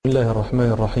بسم الله الرحمن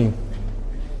الرحيم.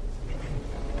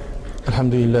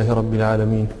 الحمد لله رب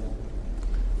العالمين،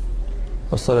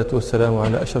 والصلاة والسلام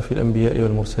على أشرف الأنبياء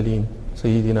والمرسلين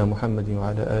سيدنا محمد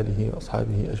وعلى آله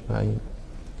وأصحابه أجمعين.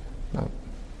 نعم.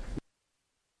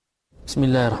 بسم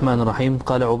الله الرحمن الرحيم.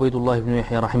 قال عبيد الله بن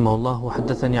يحيى رحمه الله: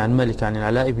 وحدثني عن مالك عن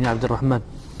العلاء بن عبد الرحمن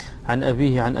عن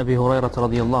أبيه عن أبي هريرة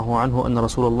رضي الله عنه أن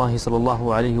رسول الله صلى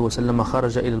الله عليه وسلم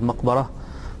خرج إلى المقبرة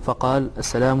فقال: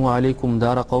 السلام عليكم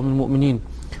دار قوم المؤمنين،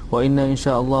 وإنا إن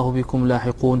شاء الله بكم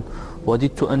لاحقون،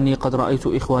 وددت أني قد رأيت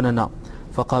إخواننا.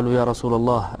 فقالوا: يا رسول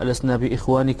الله ألسنا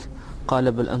بإخوانك؟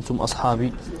 قال: بل أنتم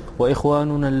أصحابي،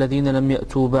 وإخواننا الذين لم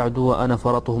يأتوا بعد وأنا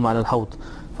فرطهم على الحوض.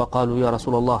 فقالوا: يا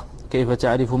رسول الله كيف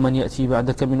تعرف من يأتي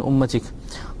بعدك من أمتك؟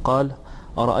 قال: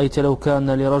 أرأيت لو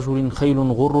كان لرجل خيل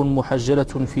غر محجلة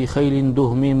في خيل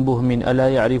دهم بهم ألا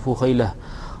يعرف خيله؟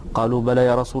 قالوا: بلى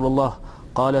يا رسول الله.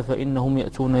 قال: فإنهم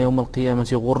يأتون يوم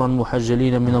القيامة غرا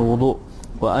محجلين من الوضوء،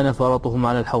 وأنا فرطهم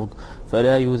على الحوض،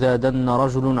 فلا يذادن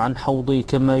رجل عن حوضي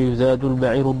كما يذاد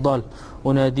البعير الضال،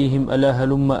 أناديهم ألا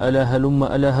هلم ألا هلم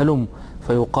ألا هلم،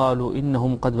 فيقال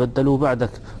إنهم قد بدلوا بعدك،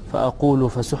 فأقول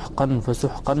فسحقا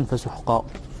فسحقا فسحقا.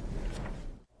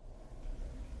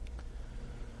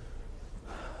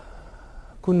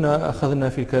 كنا أخذنا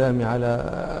في الكلام على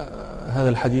هذا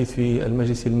الحديث في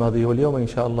المجلس الماضي، واليوم إن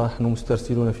شاء الله نحن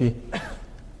مسترسلون فيه.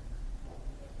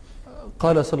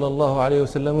 قال صلى الله عليه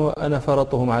وسلم: أنا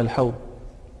فرطهم على الحوض.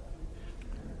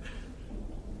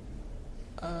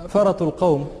 فرط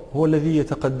القوم هو الذي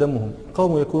يتقدمهم.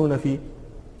 قوم يكونون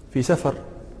في سفر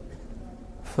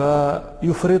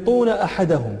فيفرطون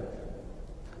أحدهم،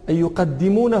 أي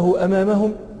يقدمونه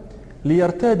أمامهم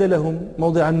ليرتاد لهم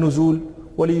موضع النزول،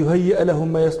 وليهيئ لهم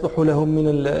ما يصلح لهم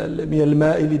من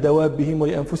الماء لدوابهم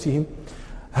ولأنفسهم.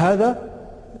 هذا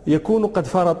يكون قد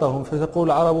فرطهم، فتقول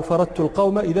العرب: فرطت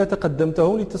القوم إذا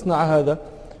تقدمتهم لتصنع هذا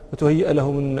وتهيئ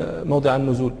لهم موضع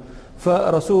النزول.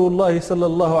 فرسول الله صلى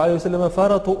الله عليه وسلم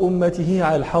فرط أمته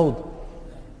على الحوض.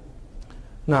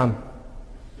 نعم.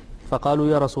 فقالوا: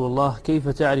 يا رسول الله كيف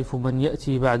تعرف من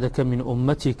يأتي بعدك من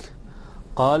أمتك؟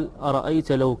 قال: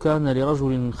 أرأيت لو كان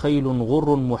لرجل خيل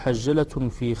غر محجلة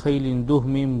في خيل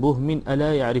دهم بهم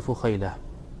ألا يعرف خيله؟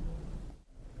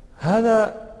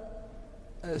 هذا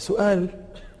سؤال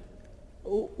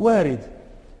وارد.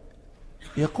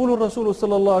 يقول الرسول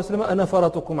صلى الله عليه وسلم: أنا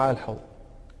فرطكم على الحوض،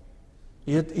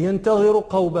 ينتظر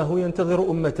قومه،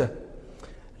 ينتظر أمته،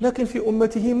 لكن في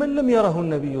أمته من لم يره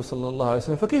النبي صلى الله عليه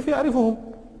وسلم، فكيف يعرفهم؟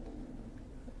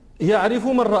 يعرف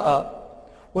من رأى،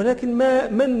 ولكن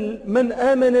من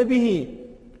آمن به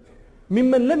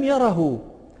ممن لم يره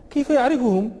كيف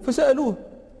يعرفهم؟ فسألوه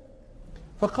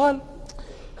فقال: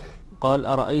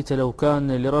 أرأيت لو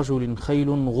كان لرجل خيل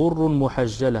غر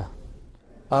محجلة.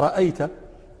 أرأيت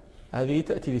هذه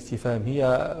تأتي الاستفهام،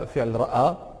 هي فعل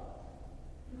رأى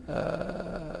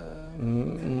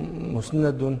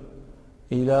مسند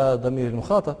إلى ضمير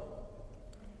المخاطب،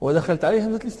 ودخلت عليه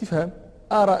همزة الاستفهام.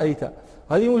 أرأيت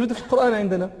هذه موجودة في القرآن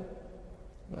عندنا: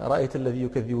 أرأيت الذي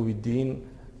يكذب بالدين،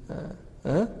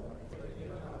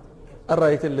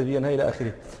 أرأيت الذي ينهى إلى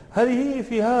آخره. هذه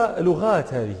فيها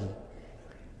لغات، هذه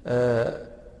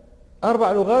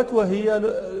 4 لغات، وهي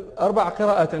 4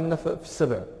 قراءات عندنا في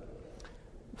 7.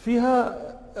 فيها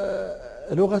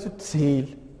لغة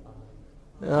التسهيل،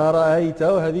 رأيت،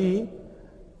 وهذه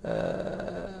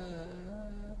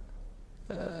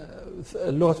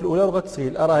اللغة الأولى لغة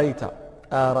التسهيل،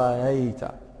 أرأيت.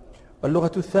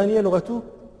 واللغة الثانية لغة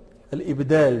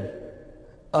الإبدال،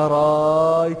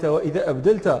 أرأيت، وإذا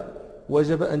أبدلت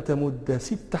وجب أن تمد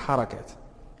 6 حركات،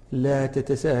 لا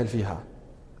تتساهل فيها.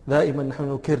 دائما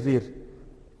نحن نكرر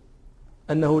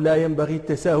أنه لا ينبغي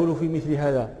التساهل في مثل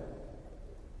هذا،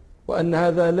 وأن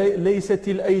هذا ليست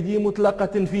الأيدي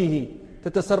مطلقة فيه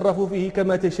تتصرف فيه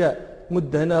كما تشاء.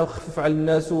 مد هنا، خفف على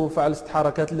الناس وفعل 6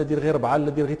 حركات، لا دير غير 4، لا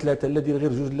دير غير 3، لا دير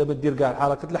غير 2، لا دير كاع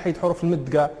الحركات، لا حيد حروف المد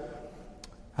كاع.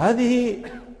 هذه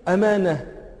أمانة،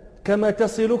 كما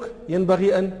تصلك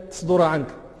ينبغي أن تصدر عنك.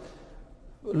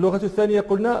 اللغة الثانية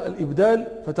قلنا الإبدال،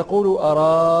 فتقول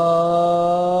أرأيت.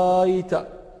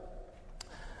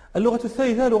 اللغة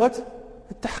الثالثة لغة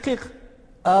التحقيق،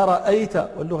 أرأيت.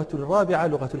 واللغة الرابعة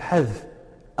لغة الحذف،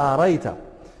 أريت.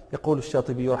 يقول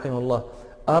الشاطبي رحمه الله: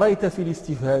 أريت في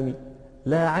الاستفهام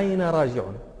لا عين راجع.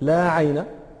 لا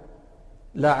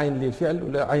عين للفعل،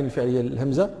 ولا عين الفعل هي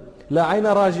الهمزة. لا عين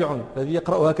راجع، الذي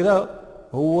يقرأ هكذا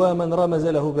هو من رمز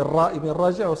له بالراء من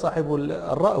راجع، وصاحب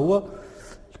الراء هو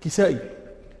الكسائي.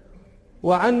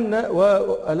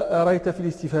 وأريت في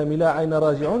الاستفهام لا عين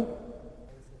راجع.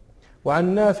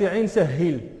 وعن نافع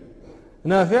سهل،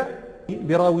 نافع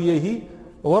براويه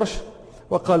ورش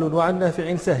وقالوا: وعن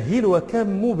نافع سهل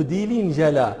وكم مبدل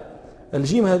جلا.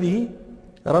 الجيم هذه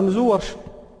رمز ورش.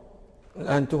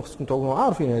 الآن أنتم خصكم تكونوا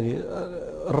عارفين هذه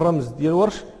الرمز ديال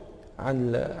ورش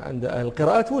عند أهل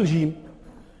القراءات والجيم.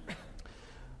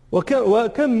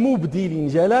 وكم مبدل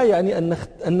جلا، يعني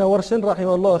أن ورشا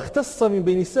رحمه الله اختص من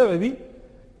بين السبع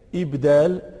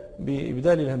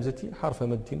بإبدال الهمزة حرف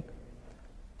مد.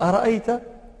 أرأيت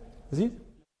زيد.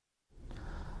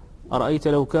 أرأيت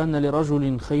لو كان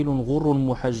لرجل خيل غر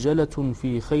محجلة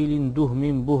في خيل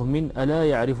دهم بهم ألا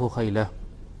يعرف خيله.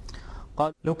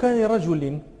 قال لو كان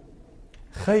لرجل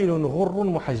خيل غر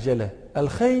محجلة.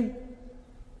 الخيل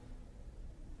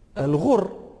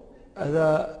الغر،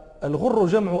 هذا الغر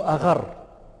جمع أغر،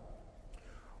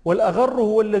 والأغر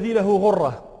هو الذي له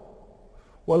غرة،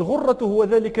 والغرة هو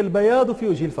ذلك البياض في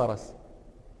وجه الفرس.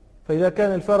 فإذا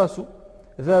كان الفرس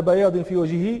ذا بياض في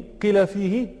وجهه قيل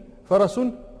فيه فرس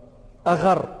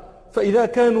أغر،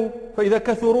 فإذا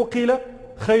كثروا قيل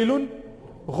خيل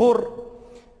غر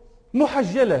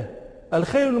محجلة.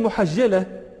 الخيل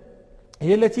المحجلة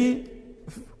هي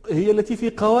التي في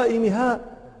قوائمها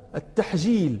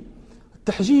التحجيل.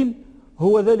 التحجيل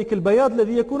هو ذلك البياض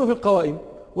الذي يكون في القوائم،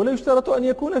 ولا يشترط أن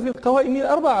يكون في القوائم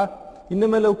الأربعة،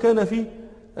 إنما لو كان في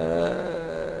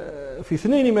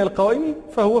اثنين من القوائم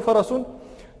فهو فرس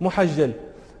محجل.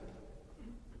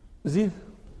 زيد.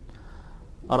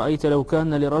 أرأيت لو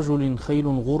كان لرجل خيل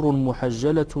غر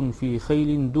محجلة في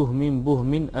خيل دهم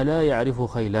بهم ألا يعرف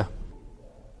خيله.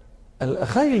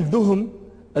 الخيل دهم،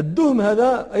 الدهم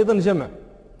هذا أيضا جمع،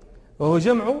 وهو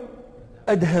جمع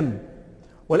أدهم،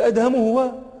 والأدهم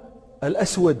هو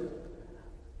الأسود.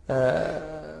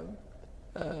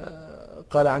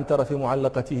 قال عنتر في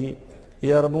معلقته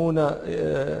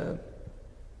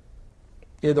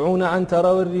يدعون عنتر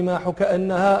والرماح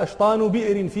كأنها أشطان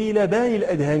بئر في لبان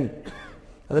الأدهم.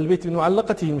 هذا البيت من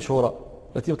معلقته المشهورة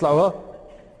التي يطلعها.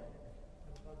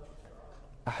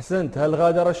 أحسنت. هل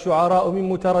غادر الشعراء من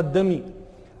متردم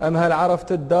أم هل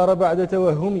عرفت الدار بعد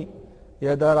توهمي؟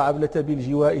 يا دار عبلة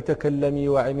بالجواء تكلمي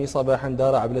وعمي صباحا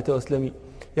دار عبلة واسلمي.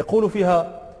 يقول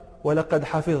فيها ولقد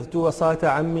حفظت وصاة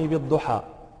عمي بالضحى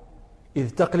إذ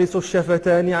تقلص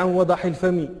الشفتان عن وضح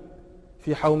الفم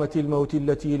في حومة الموت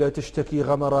التي لا تشتكي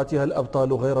غمراتها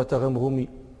الأبطال غير تغمغم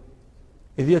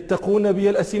إذ يتقون بي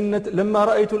الأسنة لما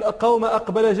رأيت القوم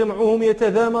أقبل جمعهم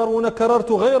يتذامرون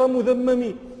كررت غير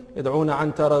مذمم يدعون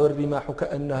عنتر والرماح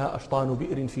كأنها أشطان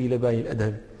بئر في لبان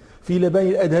الأدهم. في لبان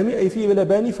الأدهم أي في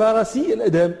لبان فرسي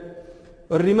الأدهم.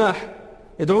 والرماح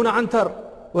يدعون عنتر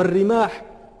والرماح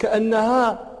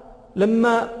كأنها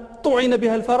لما طعن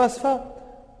بها الفرس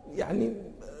يعني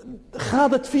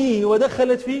خاضت فيه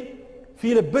ودخلت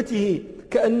في لبته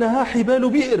كأنها حبال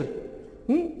بئر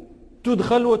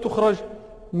تدخل وتخرج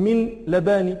من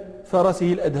لبان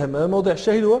فرسه الأدهم. موضع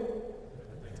الشاهد هو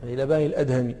لبان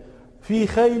الأدهم في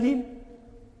خيل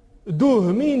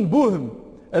دهم بهم.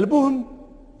 البهم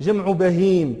جمع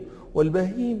بهيم،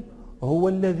 والبهيم هو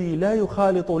الذي لا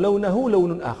يخالط لونه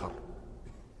لون آخر.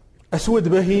 أسود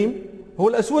بهيم هو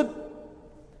الأسود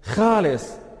خالص،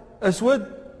 أسود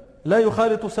لا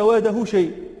يخالط سواده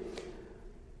شيء.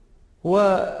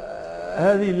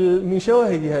 وهذه من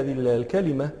شواهد هذه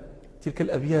الكلمة تلك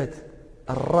الأبيات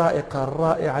الرائقة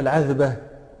الرائعة العذبة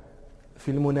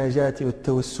في المناجاة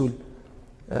والتوسل.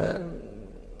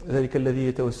 ذلك الذي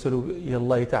يتوسل إلى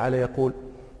الله تعالى يقول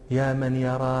يا من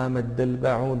يرى مد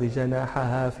البعوض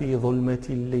جناحها في ظلمة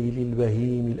الليل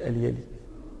البهيم الأليل.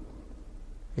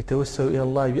 يتوسل إلى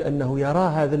الله بأنه يرى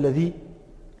هذا الذي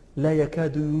لا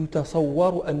يكاد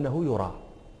يتصور أنه يرى.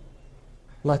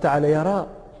 الله تعالى يرى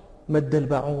مد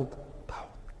البعوض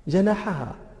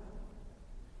جناحها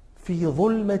في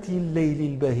ظلمة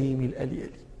الليل البهيم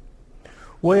الأليل،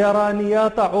 ويرى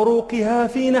نياط عروقها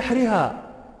في نحرها،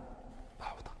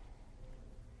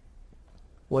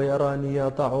 ويرى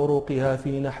نياط عروقها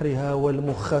في نحرها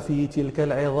والمخ في تلك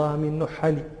العظام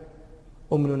النحل.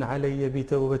 أمن علي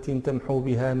بتوبة تمحو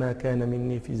بها ما كان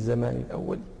مني في الزمان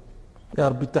الأول. يا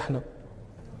رب اتحنا.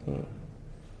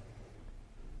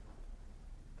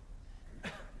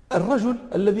 الرجل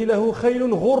الذي له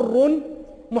خيل غر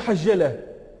محجلة،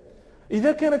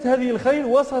 إذا كانت هذه الخيل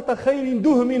وسط خيل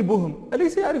دهم بهم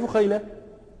أليس يعرف خيله؟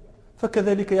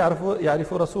 فكذلك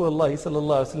يعرف رسول الله صلى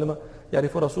الله عليه وسلم،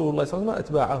 يعرف رسول الله صلى الله عليه وسلم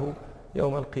أتباعه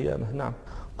يوم القيامة. نعم.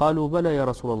 قالوا بلى يا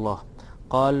رسول الله.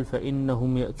 قال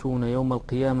فإنهم يأتون يوم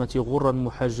القيامة غرا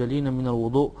محجلين من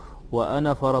الوضوء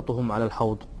وأنا فرطهم على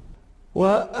الحوض.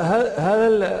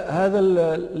 وهذا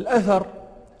الأثر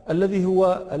الذي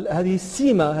هو هذه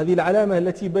السيمة، هذه العلامة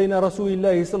التي بين رسول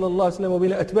الله صلى الله عليه وسلم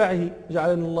وبين أتباعه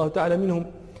جعلنا الله تعالى منهم،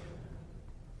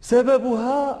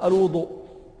 سببها الوضوء.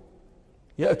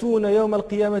 يأتون يوم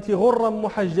القيامة غرا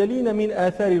محجلين من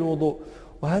آثار الوضوء.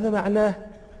 وهذا معناه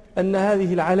أن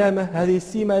هذه العلامة هذه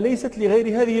السيمة ليست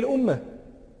لغير هذه الأمة،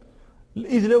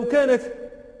 إذ لو كانت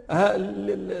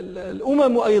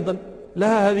الأمم أيضا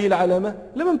لها هذه العلامة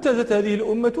لما امتازت هذه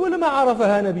الأمة ولما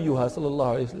عرفها نبيها صلى الله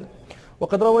عليه وسلم.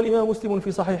 وقد روى الإمام مسلم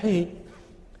في صحيحه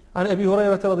عن أبي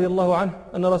هريرة رضي الله عنه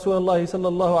أن رسول الله صلى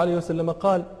الله عليه وسلم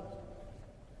قال: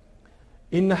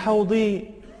 إن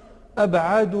حوضي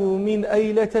أبعد من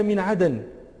أيلة من عدن،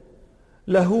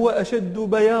 لهو أشد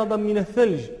بياضا من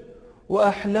الثلج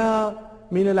وأحلى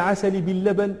من العسل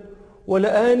باللبن،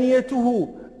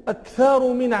 ولآنيته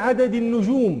أكثر من عدد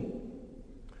النجوم،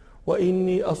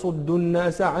 وإني أصد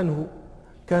الناس عنه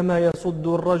كما يصد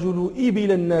الرجل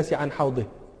إبل الناس عن حوضه.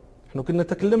 نحن كنا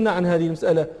تكلمنا عن هذه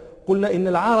المسألة، قلنا إن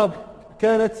العرب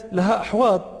كانت لها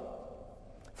أحواض،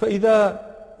 فإذا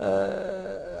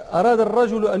أراد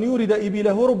الرجل أن يورد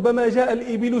إبله ربما جاء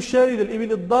الإبل الشارد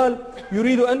الإبل الضال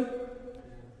يريد أن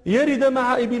يرد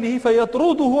مع إبله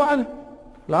فيطرده عنه.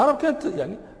 العرب كانت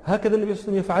يعني هكذا النبي صلى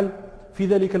الله عليه وسلم يفعل في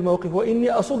ذلك الموقف: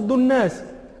 وإني أصد الناس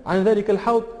عن ذلك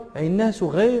الحوض، يعني الناس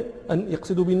غير أن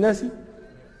يقصد بالناس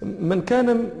من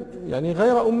كان يعني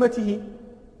غير أمته،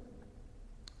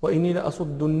 وإني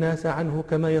لأصد الناس عنه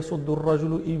كما يصد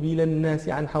الرجل إبل الناس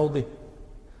عن حوضه.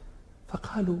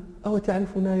 فقالوا: أو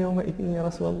تعرفنا يومئذ يا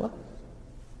رسول الله؟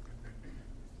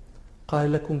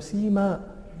 قال: لكم سيما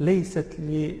ليست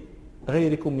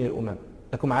لغيركم من الأمم،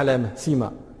 لكم علامة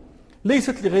سيما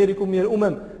ليست لغيركم من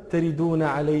الأمم، تردون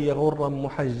علي غرا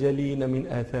محجلين من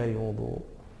آثار الوضوء.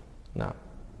 نعم.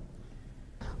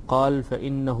 قال: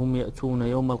 فإنهم يأتون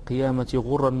يوم القيامة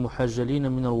غرا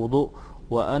محجلين من الوضوء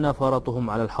وأنا فرطهم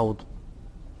على الحوض،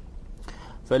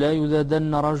 فلا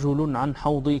يذادن رجل عن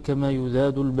حوضي كما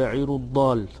يذاد البعير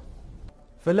الضال.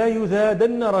 فلا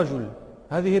يذادن رجل،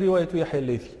 هذه رواية يحيى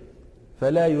الليثي،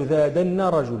 فلا يذادن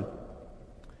رجل.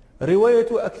 رواية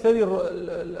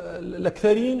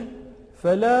الأكثرين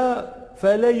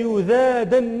فلا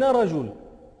يذادن رجل،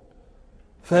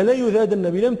 فلا يذادن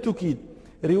بلام تكيد.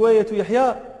 رواية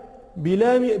يحيى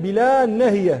بلا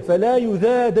النهية، فلا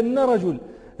يذادن رجل.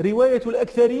 رواية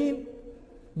الأكثرين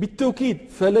بالتوكيد،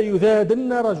 فلا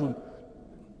يذادن رجل.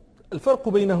 الفرق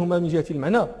بينهما من جهة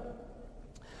المعنى: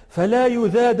 فلا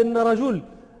يذادن رجل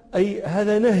أي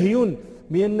هذا نهي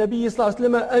من النبي صلى الله عليه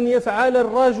وسلم أن يفعل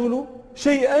الرجل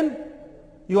شيئا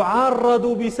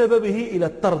يعرض بسببه إلى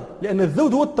الطرد، لأن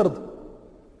الذود هو الطرد.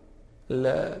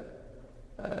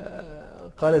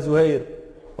 قال زهير: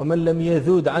 ومن لم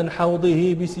يذود عن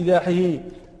حوضه بسلاحه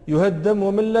يهدم،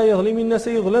 ومن لا يظلم الناس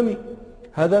يظلم.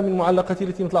 هذا من معلقة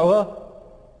التي نطلعها: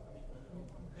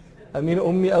 أمن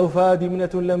أمي أوفى دمنة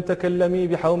لم تكلمي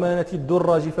بحومانة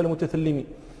الدراج فالمتثلم.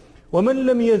 ومن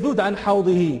لم يذود عن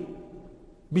حوضه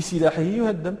بسلاحه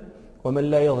يهدم، ومن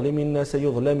لا يظلم الناس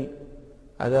يظلم.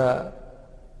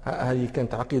 هذه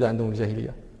كانت عقيدة عندهم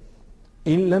الجاهلية: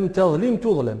 إن لم تظلم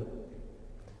تظلم.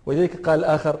 ولذلك قال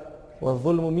الآخر: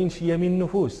 والظلم من شيم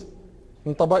النفوس،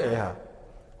 من طبائعها،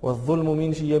 والظلم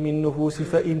من شيم النفوس،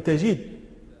 فإن تجد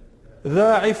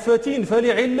ذا عفة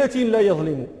فلعلة لا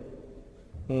يظلم.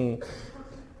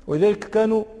 ولذلك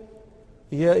كانوا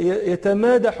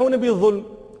يتمادحون بالظلم.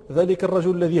 ذلك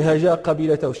الرجل الذي هاجا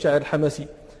قبيلته، الشاعر الحماسي،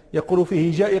 يقول في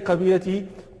هجاء قبيلته: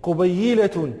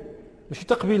 قبيلة، مش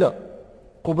تقبيلة،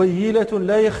 قبيلة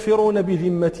لا يخفرون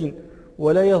بذمة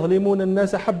ولا يظلمون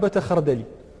الناس حبة خردل،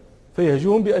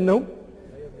 فيهجوهم بأنهم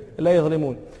لا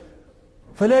يظلمون.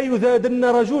 فلا يذادن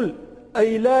رجل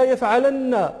أي لا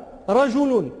يفعلن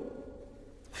رجل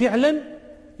فعلا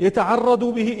يتعرض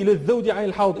به إلى الذود عن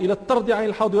الحوض، إلى الطرد عن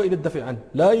الحوض وإلى الدفع عنه.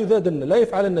 لا يذادن، لا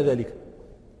يفعلن ذلك.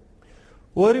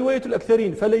 ورواية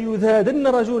الأكثرين: فلا يذادن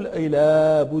رجل أي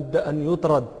لا بد أن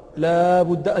يطرد، لا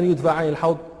بد أن يدفع عن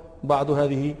الحوض بعض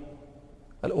هذه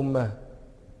الأمة.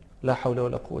 لا حول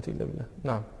ولا قوة إلا بالله.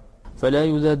 نعم. فلا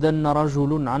يذادن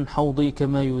رجل عن حوضي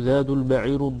كما يذاد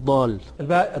البعير الضال.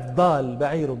 الضال،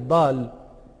 بعير الضال.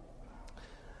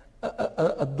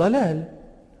 الضلال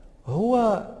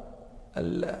هو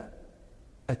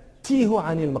التيه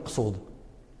عن المقصود،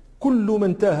 كل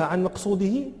من تاه عن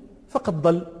مقصوده فقد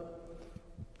ضل.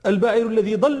 البعير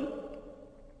الذي ضل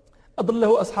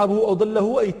أضله أصحابه أو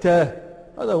ضله أي تاه،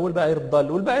 هذا هو البعير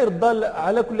الضال. والبعير الضال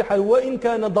على كل حال وإن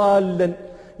كان ضالا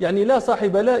يعني لا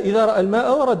صاحب له، إذا رأى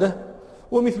الماء ورده،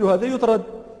 ومثل هذا يطرد.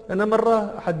 أنا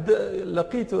مرة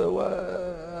لقيت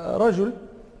رجل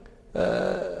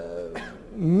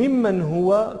ممن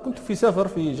هو، كنت في سفر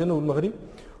في جنوب المغرب،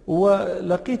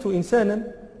 ولقيت إنسانا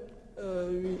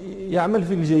يعمل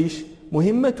في الجيش،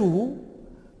 مهمته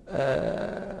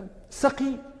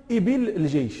سقي إبل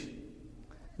الجيش.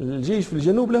 الجيش في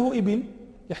الجنوب له إبل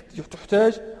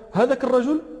تحتاج، هذاك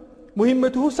الرجل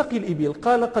مهمته سقي الإبل.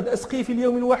 قال: قد أسقي في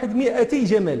اليوم الواحد 200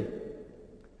 جمل،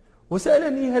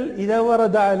 وسألني هل إذا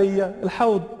ورد علي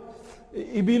الحوض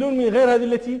إبل من غير هذه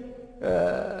التي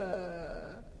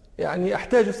يعني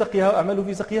أحتاج سقيها وأعمل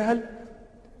في سقيها، هل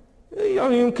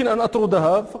يعني يمكن أن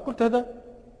أطردها؟ فقلت هذا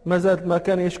ما زال ما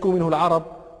كان يشكو منه العرب،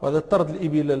 وهذا طرد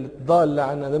الإبل الضالة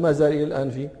عن هذا ما زال إلى الآن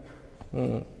فيه.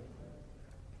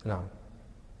 نعم.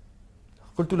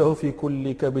 قلت له في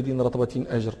كل كبد رطبة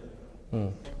أجر.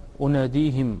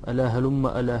 أناديهم ألا هلم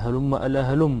ألا هلم ألا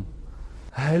هلم.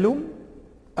 هلم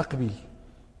أقبل،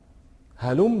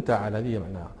 هلم تعال، هذه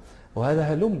معناها. وهذا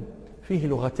هلم فيه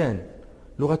لغتان،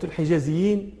 لغة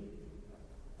الحجازيين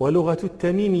ولغة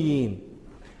التميميين.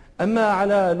 أما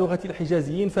على لغة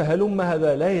الحجازيين فهلم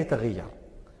هذا لا يتغير،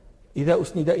 إذا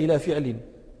أسند إلى فعل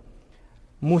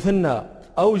مثنى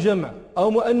أو جمع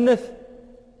أو مؤنث،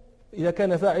 إذا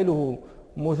كان فاعله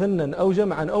مثنى أو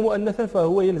جمعا أو مؤنثا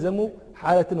فهو يلزم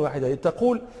حالة واحدة.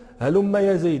 تقول هلم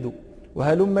يا زيد،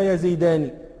 وهلم يا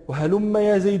زيدان، وهلم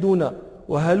يا زيدون،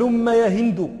 وهلم يا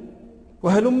هند،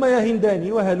 وهلم يا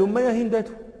هندان، وهلم يا هندات.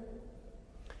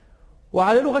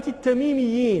 وعلى لغة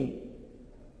التميميين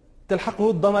تلحقه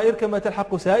الضمائر كما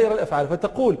تلحق سائر الأفعال،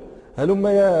 فتقول هلم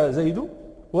يا زيد،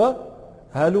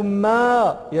 وهلم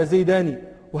يا زيدان،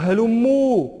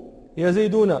 وهلموا يا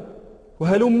زيدون،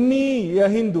 وهلمي يا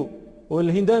هند.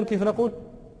 والهندان كيف نقول؟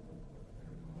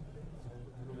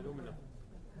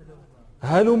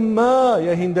 هلما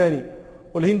يا هنداني.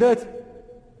 والهندات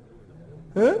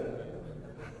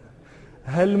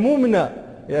هلممنا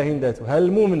يا هندات،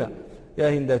 هلممنا يا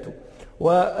هندات.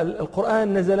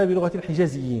 والقرآن نزل بلغة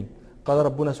الحجازيين. قال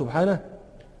ربنا سبحانه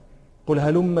قل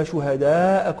هلم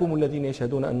شهداءكم الذين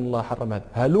يشهدون أن الله حرم هذا،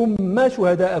 هلم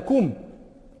شهداءكم،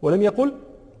 ولم يقل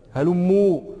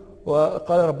هلموا.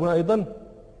 وقال ربنا أيضا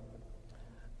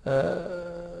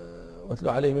واتل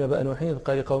عليهم نبأ نوح إذ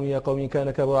قال لقومه يا قوم إن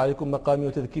كان كبر عليكم مقامي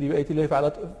وتذكيري بآيات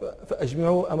الله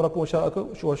فأجمعوا أمركم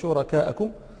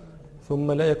وشركاءكم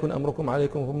ثم لا يكن أمركم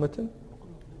عليكم غمة.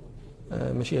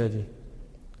 ماشي هذه،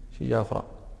 شي أخرى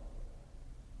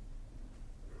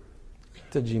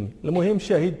تجيني. المهم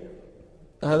شاهد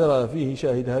هذا فيه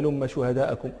شاهد هلم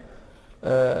شهداءكم.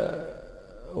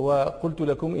 وقلت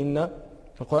لكم إن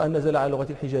القرآن نزل على لغة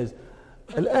الحجاز.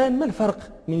 الآن ما الفرق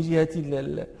من جهة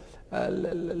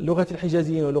لغة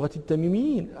الحجازيين ولغة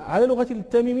التميميين؟ على لغة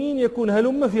التميميين يكون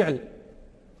هلم فعل،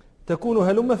 تكون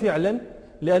هلم فعلا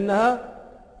لأنها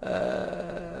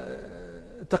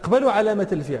تقبل علامة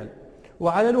الفعل.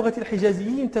 وعلى لغة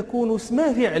الحجازيين تكون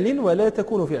اسم فعل ولا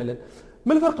تكون فعلا.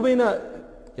 ما الفرق بين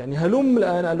يعني هلم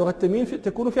الآن على لغة التميميين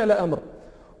تكون فعل أمر،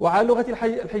 وعلى لغة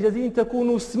الحجازيين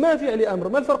تكون اسم فعل أمر؟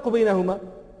 ما الفرق بينهما؟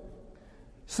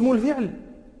 اسم الفعل،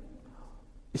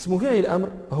 اسم فعل الأمر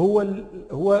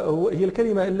هي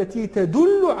الكلمة التي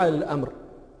تدل على الأمر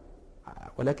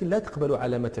ولكن لا تقبل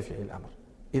علامة فعل الأمر.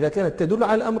 إذا كانت تدل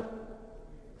على الأمر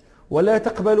ولا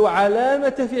تقبل علامة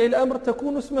فعل الأمر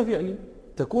تكون اسم فعل،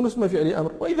 تكون اسم فعل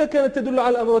أمر. وإذا كانت تدل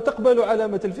على الأمر وتقبل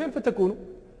علامة الفعل فتكون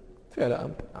فعل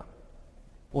أمر.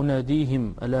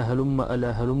 أناديهم ألا هلم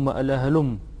ألا هلم ألا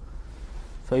هلم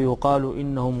فيقال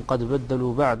إنهم قد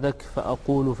بدلوا بعدك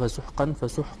فأقول فسحقا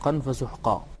فسحقا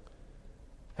فسحقا.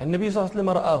 النبي صلى الله عليه وسلم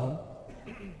رآهم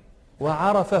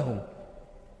وعرفهم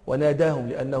وناداهم،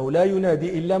 لأنه لا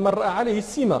ينادي إلا من رأى عليه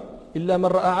السمة، إلا من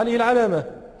رأى عليه العلامة،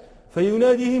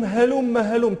 فيناديهم هلم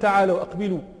هلم تعالوا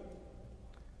أقبلوا،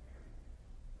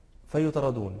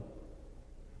 فيطردون.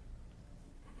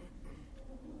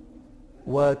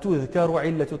 وتذكر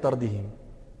علة طردهم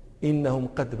إنهم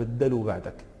قد بدلوا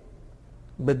بعدك،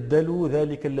 بدلوا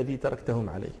ذلك الذي تركتهم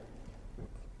عليه،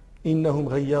 إنهم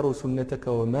غيروا سنتك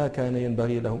وما كان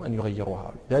ينبغي لهم أن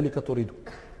يغيروها، ذلك طردوا.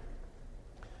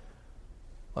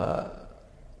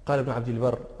 قال ابن عبد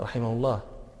البر رحمه الله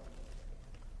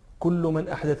كل من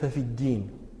أحدث في الدين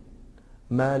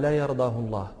ما لا يرضاه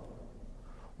الله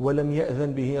ولم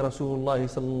يأذن به رسول الله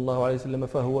صلى الله عليه وسلم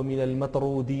فهو من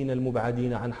المطرودين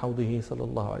المبعدين عن حوضه صلى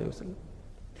الله عليه وسلم.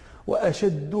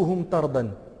 وأشدهم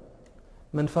طردا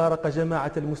من فارق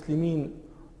جماعة المسلمين،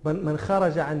 من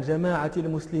خرج عن جماعة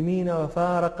المسلمين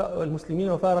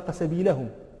وفارق سبيلهم،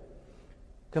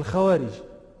 كالخوارج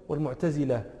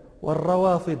والمعتزلة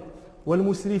والروافض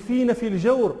والمسرفين في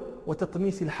الجور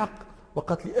وتطميس الحق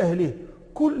وقتل أهله.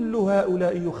 كل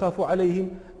هؤلاء يخاف عليهم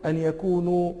أن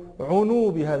يكونوا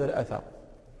عنوا بهذا الأثر.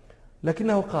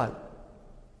 لكنه قال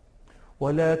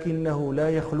ولكنه لا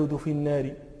يخلد في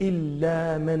النار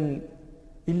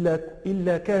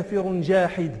إلا كافر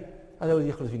جاحد. هذا الذي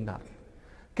يخلد في النار،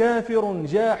 كافر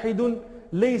جاحد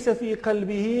ليس في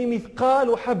قلبه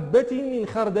مثقال حبة من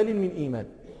خردل من إيمان،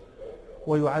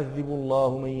 ويعذب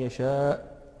الله من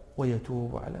يشاء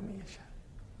ويتوب على من يشاء.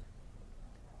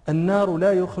 النار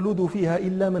لا يخلد فيها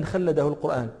إلا من خلده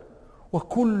القرآن،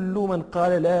 وكل من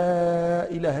قال لا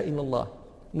إله إلا الله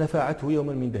نفعته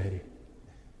يوما من دهره.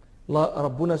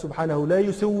 ربنا سبحانه لا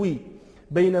يسوي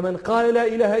بين من قال لا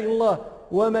إله إلا الله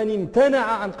ومن امتنع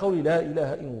عن قول لا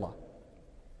إله إلا الله،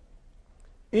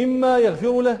 إما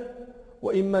يغفر له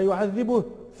وإما يعذبه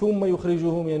ثم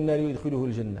يخرجه من النار ويدخله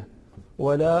الجنة،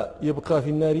 ولا يبقى في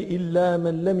النار إلا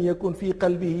من لم يكن في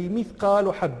قلبه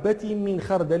مثقال حبة من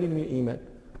خردل من إيمان.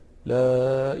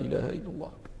 لا إله إلا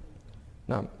الله.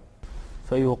 نعم.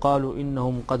 فيقال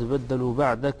إنهم قد بدلوا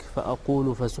بعدك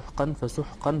فأقول فسحقا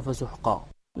فسحقا فسحقا.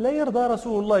 لا يرضى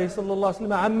رسول الله صلى الله عليه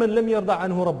وسلم عمن لم يرضى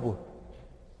عنه ربه.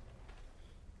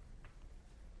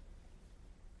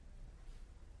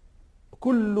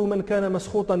 كل من كان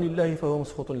مسخوطا لله فهو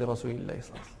مسخوط لرسول الله صلى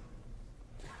الله عليه وسلم،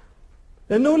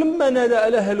 لأنه لما نادى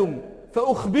ألا هلم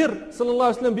فأخبر صلى الله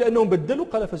عليه وسلم بأنهم بدلوا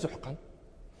قال فسحقا.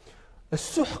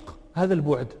 السحق هذا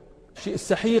البعد، الشيء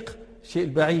السحيق، الشيء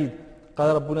البعيد.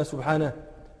 قال ربنا سبحانه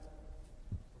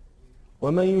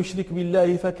ومن يشرك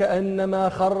بالله فكأنما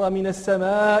خر من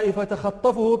السماء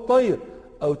فتخطفه الطير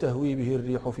أو تهوي به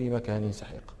الريح في مكان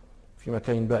سحيق، في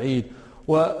مكان بعيد.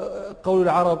 وقول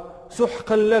العرب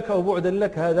سحقا لك أو بعدا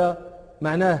لك هذا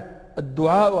معناه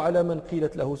الدعاء على من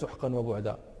قيلت له سحقا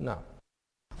وبعدا. نعم.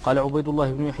 قال عبيد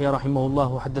الله بن يحيى رحمه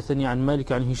الله وحدثني عن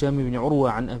مالك عن هشام بن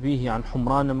عروة عن أبيه عن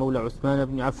حمران مولى عثمان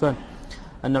بن عفان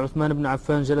أن عثمان بن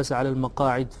عفان جلس على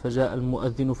المقاعد فجاء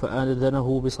المؤذن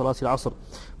فآذنه بصلاة العصر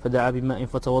فدعا بماء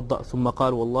فتوضأ ثم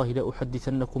قال والله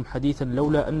لأحدثنكم حديثا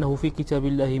لولا أنه في كتاب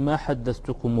الله ما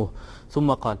حدثتكمه.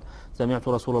 ثم قال سمعت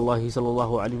رسول الله صلى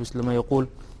الله عليه وسلم يقول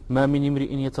ما من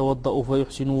امرئ يتوضأ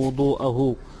فيحسن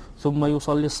وضوءه ثم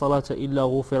يصلي الصلاة إلا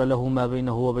غفر له ما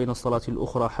بينه وبين الصلاة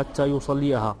الأخرى حتى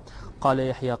يصليها. قال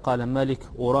يحيى قال مالك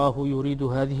أراه يريد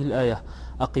هذه الآية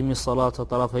أقم الصلاة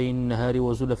طرفي النهار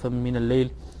وزلفا من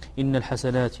الليل إن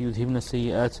الحسنات يذهبن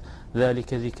السيئات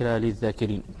ذلك ذكرى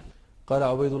للذاكرين. قال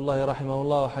عبيد الله رحمه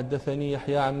الله وحدثني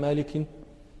يحيى عن مالك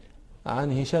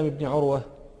عن هشام بن عروة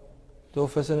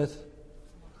توفى سنة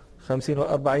 50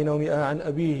 و40 و100 عن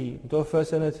أبيه توفى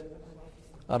سنة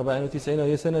 94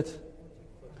 وهي سنة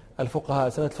الفقهاء،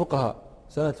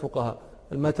 سنة الفقهاء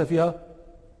مات فيها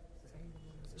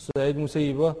سعيد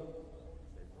المسيب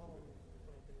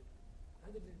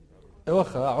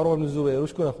وخا عروة بن الزبير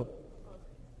وشكون أخذ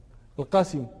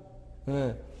القاسم.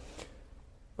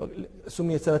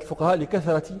 سميت سنة الفقهاء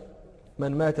لكثرة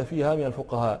من مات فيها من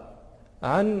الفقهاء.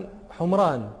 عن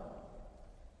حمران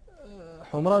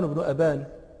بن أبان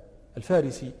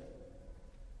الفارسي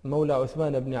مولى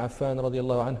عثمان بن عفان رضي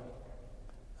الله عنه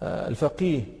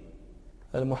الفقيه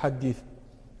المحدث،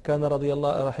 كان رضي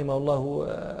الله رحمه الله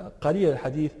قليل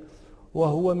الحديث،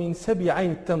 وهو من سبي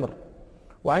عين التمر.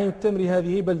 وعين التمر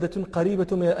هذه بلدة قريبة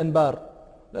من الأنبار.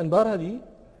 الأنبار هذه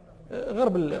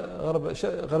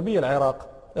غربية العراق،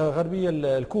 غربية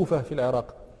الكوفة في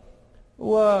العراق.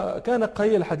 وكان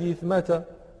قليل الحديث، مات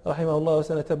رحمه الله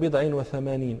سنة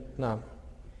 87. نعم.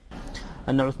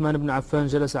 أن عثمان بن عفان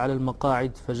جلس على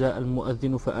المقاعد فجاء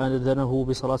المؤذن فآذنه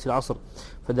بصلاة العصر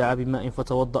فدعا بماء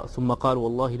فتوضأ ثم قال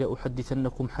والله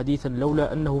لأحدثنكم حديثا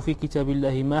لولا أنه في كتاب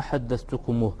الله ما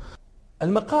حدثتكمه.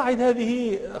 المقاعد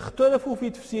هذه اختلفوا في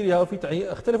تفسيرها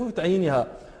اختلفوا في تعيينها.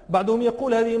 بعضهم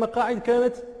يقول هذه مقاعد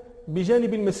كانت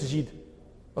بجانب المسجد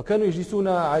وكانوا يجلسون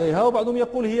عليها، وبعضهم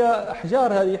يقول هي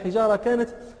أحجار، هذه حجارة كانت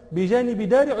بجانب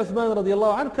دار عثمان رضي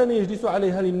الله عنه كان يجلس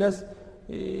عليها للناس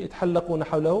يتحلقون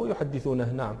حوله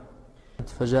يحدثونه. نعم.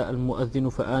 فجاء المؤذن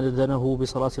فآذنه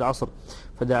بصلاة العصر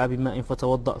فدعا بماء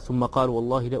فتوضأ ثم قال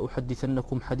والله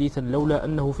لأحدثنكم حديثا لولا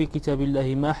أنه في كتاب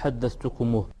الله ما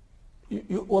حدثتكمه.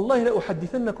 والله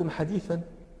لأحدثنكم حديثا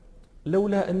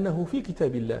لولا أنه في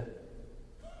كتاب الله،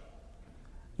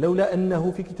 لولا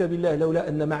أنه في كتاب الله، لولا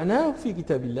أن معناه في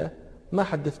كتاب الله ما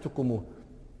حدثتكموه.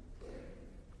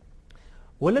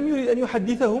 ولم يريد أن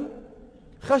يحدثهم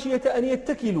خشية أن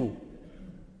يتكلوا.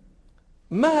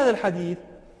 ما هذا الحديث؟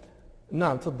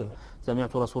 نعم تفضل.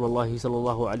 سمعت رسول الله صلى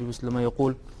الله عليه وسلم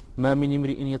يقول ما من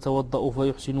امرئ يتوضأ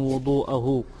فيحسن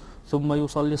وضوءه ثم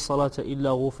يصلي الصلاة إلا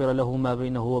غفر له ما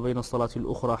بينه وبين الصلاة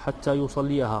الأخرى حتى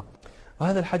يصليها.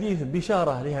 وهذا الحديث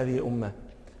بشارة لهذه الأمة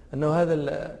أنه هذا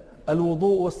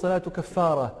الوضوء والصلاة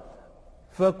كفارة،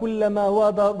 فكلما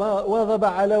واظب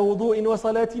على وضوء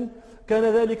وصلاة كان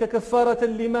ذلك كفارة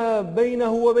لما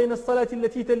بينه وبين الصلاة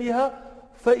التي تليها،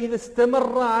 فإذا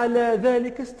استمر على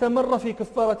ذلك استمر في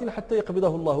كفارة حتى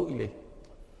يقبضه الله إليه.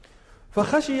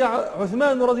 فخشي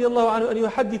عثمان رضي الله عنه أن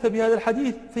يحدث بهذا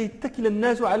الحديث فيتكل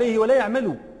الناس عليه ولا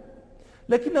يعملوا،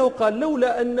 لكنه قال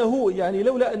لولا أنه يعني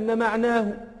لولا أن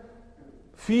معناه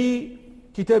في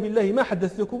كتاب الله ما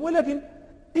حدثتكم، ولكن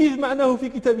إذ معناه في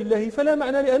كتاب الله فلا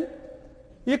معنى لأن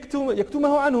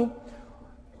يكتمه عنهم.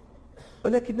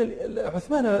 ولكن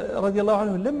عثمان رضي الله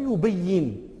عنه لم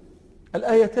يبين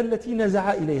الآية التي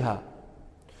نزع إليها.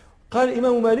 قال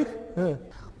الإمام مالك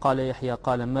قال يحيى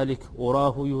قال مالك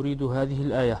أراه يريد هذه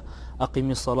الآية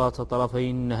أقم الصلاة طرفي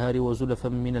النهار وزلفا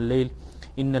من الليل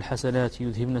إن الحسنات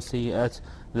يذهبن السيئات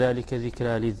ذلك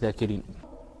ذكرى للذاكرين.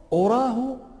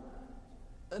 أراه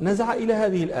نزع إلى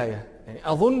هذه الآية، يعني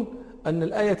أظن أن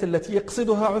الآية التي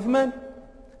يقصدها عثمان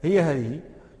هي هذه،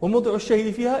 وموضع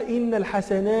الشاهد فيها إن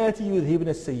الحسنات يذهبن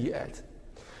السيئات.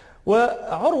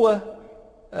 وعروة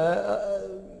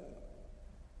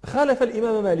خالف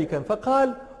الإمام مالكا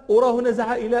فقال أراه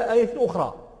نزع إلى آية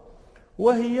أخرى،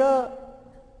 وهي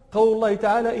قول الله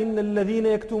تعالى إن الذين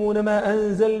يكتمون ما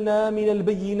أنزلنا من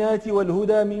البينات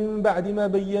والهدى من بعد ما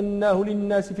بيناه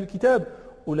للناس في الكتاب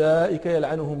أولئك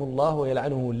يلعنهم الله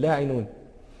ويلعنهم اللاعنون.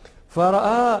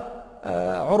 فرأى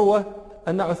عروة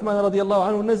أن عثمان رضي الله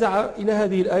عنه نزع إلى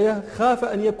هذه الآية، خاف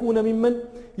أن يكون ممن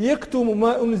يكتم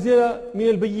ما أنزل من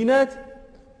البينات،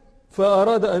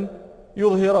 فأراد أن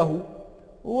يظهره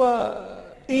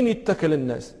وإن اتكل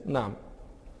الناس. نعم.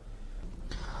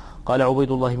 قال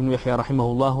عبيد الله بن يحيى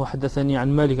رحمه الله وحدثني عن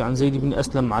مالك عن زيد بن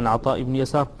أسلم عن عطاء بن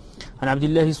يسار عن عبد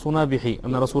الله الصنابحي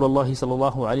أن رسول الله صلى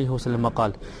الله عليه وسلم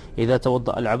قال إذا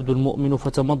توضأ العبد المؤمن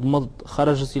فتمضمض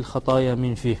خرجت الخطايا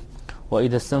من فيه،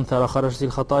 وإذا استنثر خرجت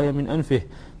الخطايا من أنفه،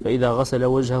 فإذا غسل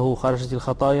وجهه خرجت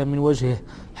الخطايا من وجهه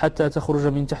حتى تخرج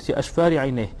من تحت أشفار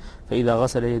عينيه، فإذا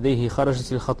غسل يديه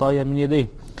خرجت الخطايا من يديه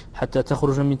حتى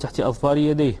تخرج من تحت أظفار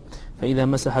يديه، فإذا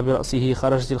مسح برأسه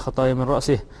خرجت الخطايا من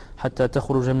رأسه حتى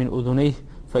تخرج من أذنيه،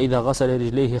 فإذا غسل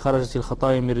رجليه خرجت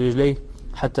الخطايا من رجليه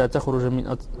حتى تخرج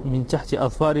من تحت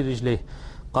أظفار رجليه.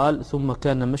 قال ثم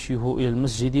كان مشيه إلى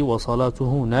المسجد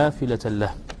وصلاته نافلة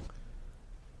له.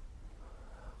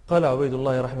 قال عبيد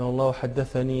الله رحمه الله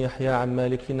حدثني يحيى عن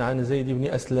مالك عن زيد بن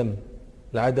أسلم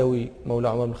العدوي مولى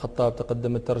عمر بن الخطاب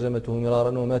تقدمت ترجمته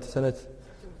مرارا ومات سنة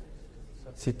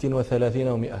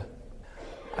 36 و100.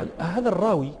 هذا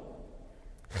الراوي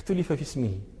اختلف في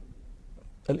اسمه.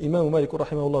 الإمام مالك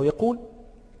رحمه الله يقول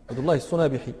عبد الله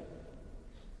الصنابحي.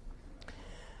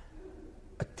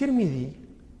 الترمذي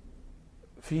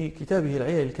في كتابه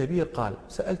العلل الكبير قال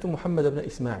سألت محمد بن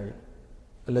إسماعيل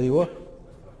الذي هو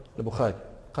البخاري،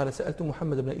 قال سألت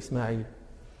محمد بن إسماعيل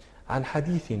عن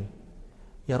حديث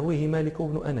يرويه مالك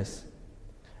بن أنس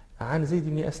عن زيد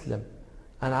بن أسلم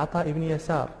عن عطاء بن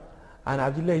يسار عن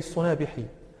عبد الله الصنابحي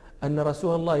أن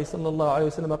رسول الله صلى الله عليه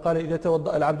وسلم قال إذا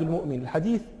توضأ العبد المؤمن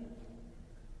الحديث.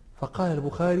 فقال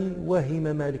البخاري وهم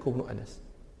مالك بن أنس،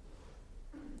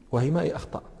 وهم أي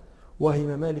أخطأ،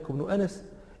 وهم مالك بن أنس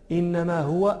إنما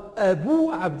هو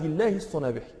أبو عبد الله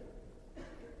الصنابحي،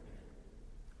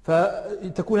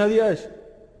 فتكون هذه ايش؟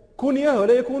 كنية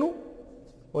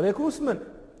ولا يكون اسما،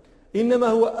 إنما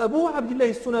هو أبو عبد الله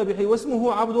الصنابحي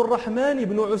واسمه عبد الرحمن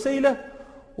بن عسيلة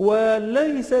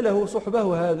وليس له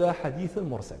صحبه، هذا حديث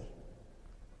مرسل.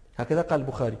 هكذا قال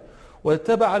البخاري،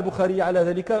 واتبع البخاري على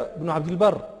ذلك ابن عبد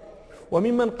البر،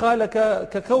 وممن قال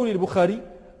كقول البخاري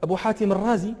أبو حاتم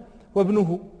الرازي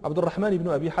وابنه عبد الرحمن بن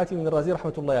أبي حاتم الرازي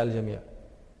رحمة الله على الجميع.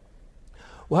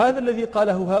 وهذا الذي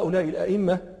قاله هؤلاء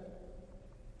الأئمة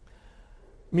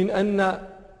من أن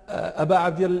أبا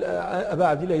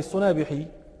عبد الله الصنابحي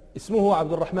اسمه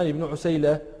عبد الرحمن بن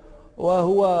عسيلة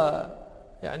وهو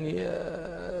يعني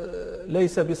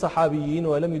ليس بصحابيين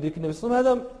ولم يدرك النبي صلى الله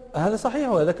عليه وسلم، هذا صحيح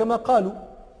وهذا كما قالوا،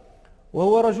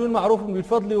 وهو رجل معروف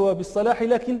بالفضل وبالصلاح،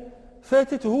 لكن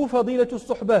فاتته فضيلة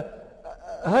الصحبة،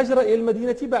 هاجر إلى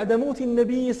المدينة بعد موت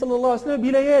النبي صلى الله عليه وسلم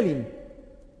بليال،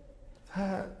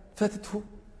 فاتته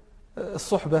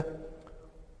الصحبة.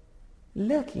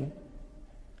 لكن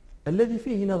الذي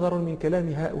فيه نظر من كلام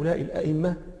هؤلاء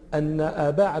الأئمة أن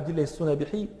أبا عبد الله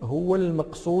الصنابحي هو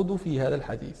المقصود في هذا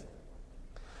الحديث.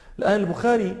 الآن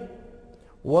البخاري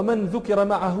ومن ذكر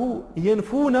معه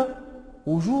ينفون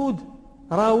وجود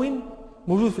راو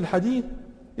موجود في الحديث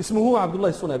اسمه عبد الله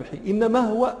الصنابحي، إنما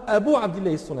هو أبو عبد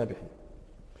الله الصنابحي،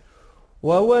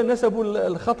 وهو نسب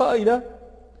الخطأ إلى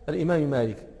الإمام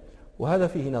مالك، وهذا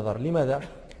فيه نظر. لماذا؟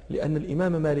 لأن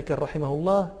الإمام مالك رحمه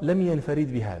الله لم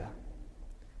ينفرد بهذا.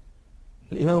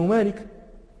 الإمام مالك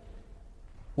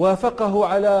وافقه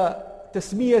على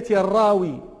تسمية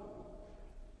الراوي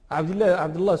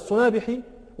عبد الله الصنابحي،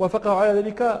 وافقه على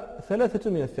ذلك 3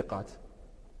 من الثقات: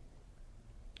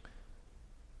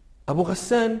 أبو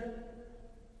غسان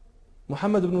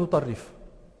محمد بن مطرف،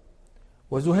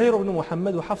 وزهير بن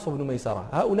محمد، وحفص بن ميسرة.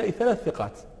 هؤلاء 3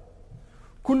 ثقات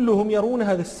كلهم يرون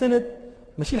هذا السند،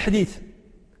 ماشي الحديث،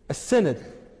 السند،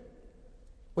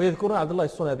 ويذكرون عبد الله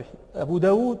الصنابحي. أبو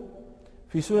داود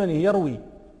في سننه يروي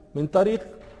من طريق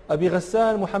أبي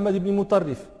غسان محمد بن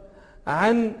مطرف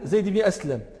عن زيد بن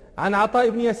أسلم عن عطاء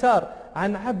بن يسار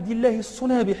عن عبد الله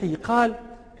الصنابحي قال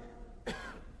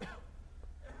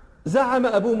زعم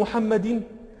أبو محمد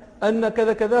أن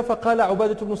كذا كذا، فقال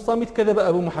عبادة بن الصامت كذب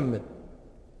أبو محمد.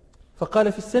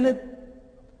 فقال في السند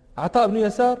عطاء بن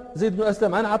يسار زيد بن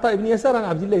أسلم عن عطاء بن يسار عن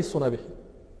عبد الله الصنابحي،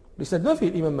 الإسناد ما فيه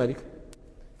الإمام مالك.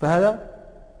 فهذا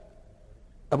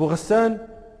أبو غسان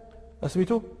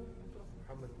اسمته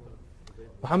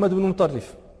محمد بن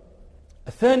مطرف.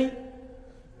 الثاني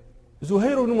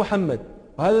زهير بن محمد،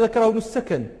 وهذا ذكره ابن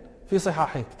السكن في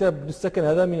صحاحه. كتاب ابن السكن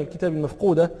هذا من الكتاب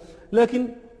المفقودة، لكن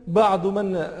بعض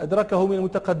من أدركه من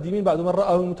المتقدمين، بعض من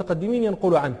رآه من المتقدمين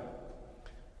ينقل عنه.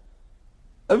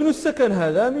 ابن السكن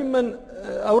هذا ممن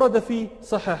أورد في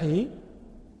صحاحه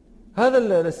هذا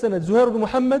السند زهير بن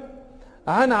محمد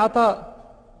عن عطاء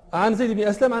عن زيد بن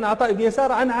أسلم عن عطاء بن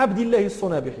يسار عن عبد الله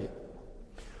الصنابحي.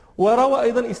 وروى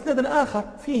أيضا إسنادا آخر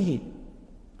فيه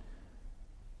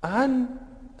عن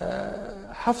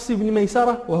حفص بن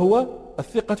ميسرة وهو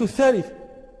الثقة الثالث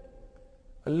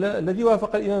الذي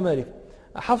وافق الإمام مالك.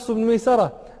 حفص بن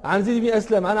ميسرة عن زيد بن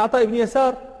أسلم عن عطاء بن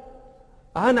يسار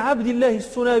عن عبد الله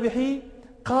الصنابحي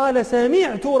قال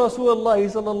سمعت رسول الله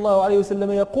صلى الله عليه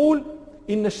وسلم يقول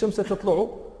إن الشمس تطلع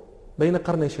بين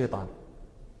قرني الشيطان.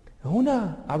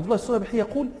 هنا عبد الله الصنابحي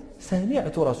يقول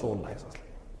سمعت رسول الله صلى الله عليه وسلم.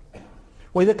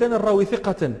 وإذا كان الراوي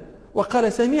ثقة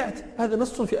وقال سمعت، هذا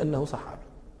نص في أنه صحابي،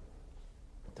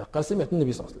 قال سمعت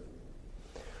النبي صلى الله عليه وسلم.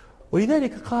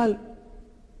 ولذلك قال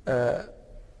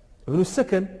ابن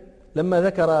السكن لما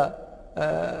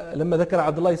ذكر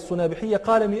عبد الله الصنابحي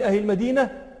قال من أهل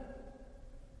المدينة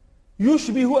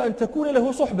يشبه أن تكون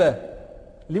له صحبة.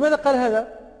 لماذا قال هذا؟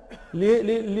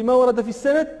 لما ورد في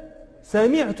السند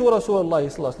سمعت رسول الله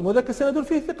صلى الله عليه وسلم، وذاك سند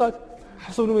فيه ثقات.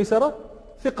 حفص بن ميسرة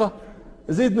ثقة،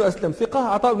 زيد بن أسلم ثقة،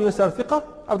 عطاء بن يسار ثقة،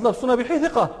 عبد الله الصنابحي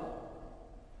ثقة.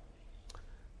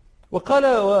 وقال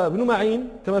ابن معين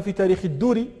كما في تاريخ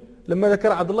الدوري لما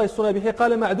ذكر عبد الله الصنابحي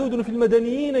قال معدود في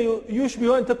المدنيين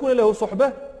يشبه أن تكون له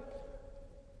صحبة.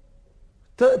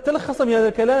 تلخص من هذا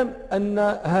الكلام أن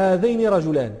هذين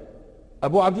رجلان،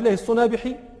 أبو عبد الله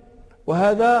الصنابحي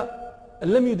وهذا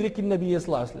لم يدرك النبي صلى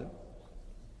الله عليه وسلم،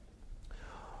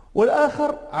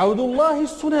 والآخر عبد الله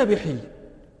الصنابحي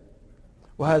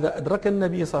وهذا أدرك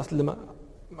النبي صلى الله عليه وسلم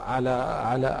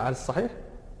على الصحيح،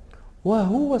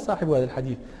 وهو صاحب هذا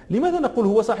الحديث. لماذا نقول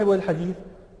هو صاحب هذا الحديث؟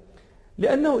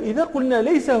 لأنه إذا قلنا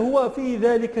ليس هو في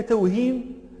ذلك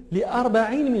توهيم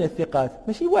ل40 من الثقات،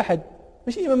 ماشي واحد،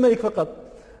 ماشي إمام مالك فقط،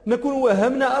 نكون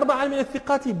وهمنا 4 من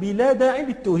الثقات بلا داعي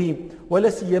للتوهيم. ولا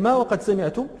سيما وقد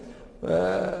سمعتم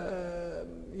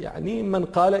يعني من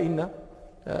قال إن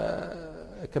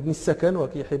كابن السكن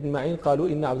وكيحيى بن معين قالوا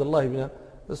إن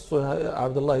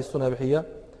عبد الله الصنابحي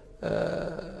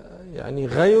يعني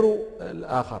غير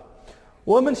الآخر.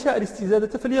 ومن شاء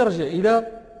الاستزادة فليرجع إلى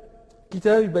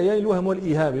كتاب بيان الوهم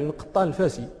والإيهام لابن قطان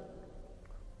الفاسي،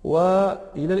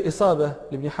 وإلى الإصابة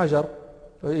لابن حجر،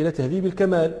 وإلى تهذيب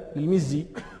الكمال للمزي،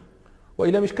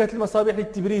 وإلى مشكاة المصابيح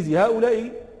للتبريزي.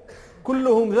 هؤلاء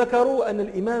كلهم ذكروا أن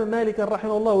الإمام مالك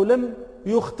رحمه الله لم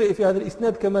يخطئ في هذا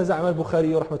الإسناد كما زعم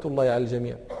البخاري رحمة الله على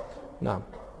الجميع. نعم.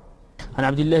 عن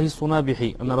عبد الله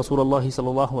الصنابحي أن رسول الله صلى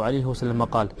الله عليه وسلم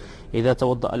قال إذا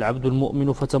توضأ العبد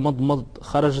المؤمن فتمضمض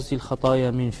خرجت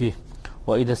الخطايا من فيه،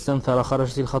 وإذا استنثر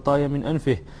خرجت الخطايا من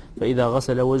أنفه، فإذا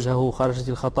غسل وجهه خرجت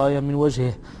الخطايا من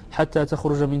وجهه حتى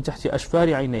تخرج من تحت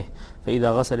أشفار عينيه،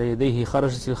 فإذا غسل يديه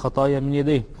خرجت الخطايا من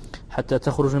يديه حتى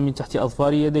تخرج من تحت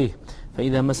أظفار يديه،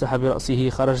 فإذا مسح برأسه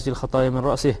خرجت الخطايا من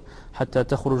رأسه حتى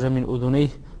تخرج من أذنيه،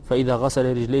 فإذا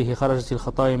غسل رجليه خرجت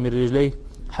الخطايا من رجليه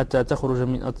حتى تخرج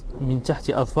من تحت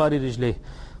أظفار رجليه.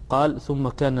 قال ثم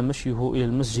كان مشيه إلى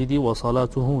المسجد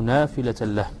وصلاته نافلة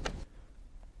له.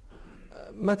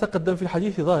 ما تقدم في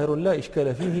الحديث ظاهر لا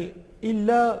إشكال فيه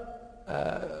إلا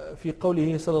في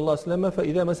قوله صلى الله عليه وسلم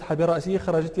فإذا مسح برأسه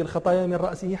خرجت الخطايا من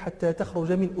رأسه حتى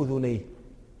تخرج من أذنيه.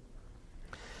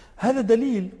 هذا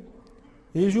دليل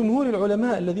لجمهور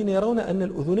العلماء الذين يرون أن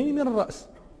الأذنين من الرأس.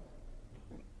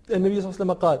 النبي صلى الله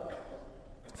عليه وسلم قال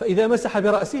فإذا مسح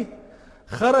برأسه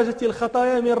خرجت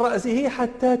الخطايا من رأسه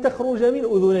حتى تخرج من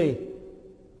أذنيه،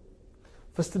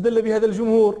 فاستدل بهذا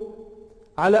الجمهور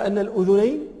على أن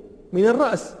الأذنين من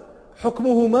الرأس،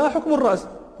 حكمهما حكم الرأس،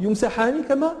 يمسحان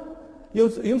كما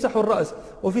يمسح الرأس.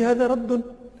 وفي هذا رد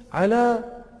على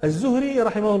الزهري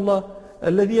رحمه الله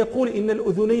الذي يقول إن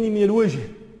الأذنين من الوجه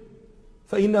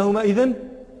فإنهما إذن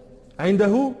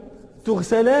عنده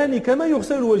تغسلان كما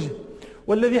يغسل الوجه.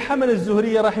 والذي حمل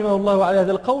الزهري رحمه الله على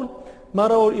هذا القول ما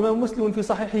رواه الإمام مسلم في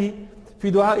صحيحه في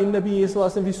دعاء النبي صلى الله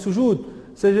عليه وسلم في السجود،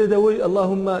 سجد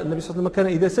اللهم النبي صلى الله عليه وسلم كان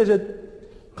إذا سجد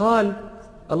قال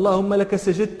اللهم لك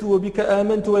سجدت وبك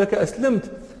آمنت ولك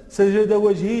أسلمت سجد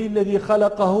وجهه الذي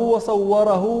خلقه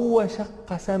وصوره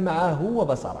وشق سمعه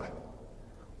وبصره.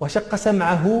 وشق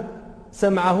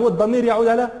سمعه الضمير يعود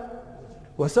على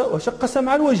وشق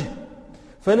سمع الوجه،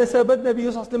 فنسب النبي صلى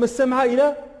الله عليه وسلم السمع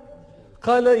إلى،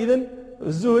 قال إذن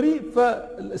الزهري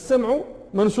فالسمع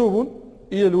منسوب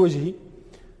إلى الوجه.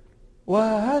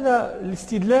 وهذا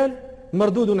الاستدلال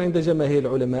مردود عند جماهير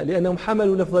العلماء، لأنهم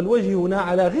حملوا لفظ الوجه هنا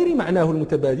على غير معناه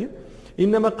المتبادل،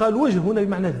 إنما قال وجه هنا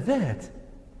بمعنى الذات،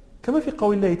 كما في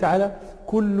قول الله تعالى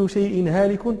كل شيء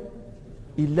هالك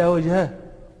إلا وجهه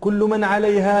كل من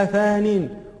عليها فان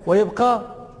ويبقى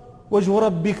وجه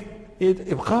ربك،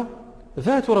 يبقى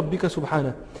ذات ربك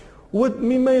سبحانه.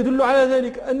 ومما يدل على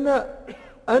ذلك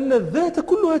أن الذات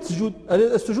كلها تسجد،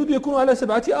 السجود يكون على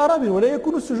 7 آراب ولا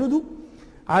يكون السجود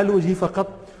على الوجه فقط.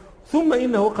 ثم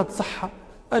إنه قد صح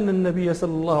أن النبي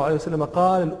صلى الله عليه وسلم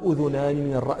قال الأذنان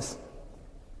من الرأس،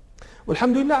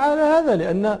 والحمد لله على هذا،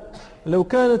 لأن لو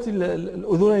كانت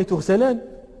الأذنان تغسلان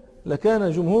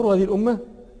لكان جمهور هذه الأمة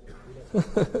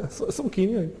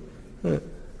سمكين.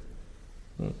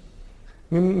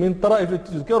 من طرائف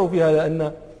التي تذكر فيها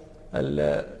أن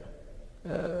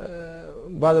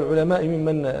بعض العلماء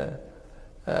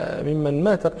ممن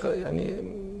مات يعني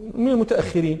من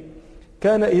المتأخرين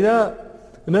كان إذا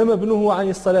نام ابنه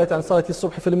عن صلاة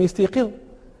الصبح فلم يستيقظ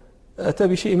أتى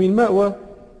بشيء من الماء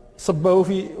وصبه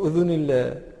في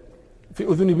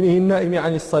أذن ابنه النائم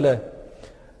عن الصلاة.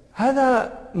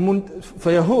 هذا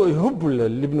فيهب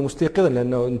الابن مستيقظا،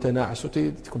 لأنه أنت ناعس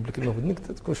وتكب لك الماء في ودنك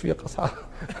تكون شوية قصعة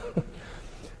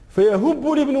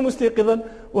فيهب الابن مستيقظا،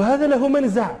 وهذا له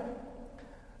منزع.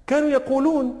 كانوا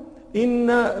يقولون إن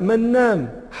من نام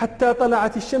حتى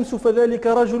طلعت الشمس فذلك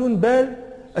رجل بال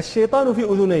الشيطان في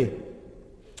أذنيه.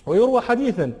 ويروى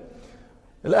حديثا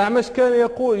الأعمش كان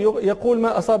يقول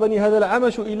ما أصابني هذا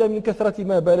العمش إلا من كثرة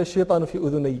ما بال الشيطان في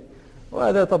أذني.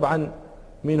 وهذا طبعا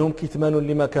منهم كتمان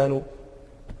لما كانوا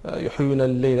يحيون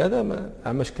الليل. هذا ما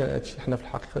أعمش كان، احنا في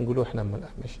الحقيقة نقولوا احنا من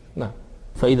الأعمش. نعم.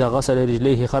 فإذا غسل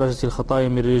رجليه خرجت الخطايا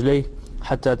من رجليه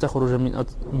حتى تخرج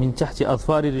من تحت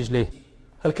أظفار رجليه.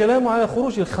 الكلام على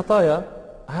خروج الخطايا،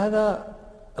 هذا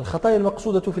الخطايا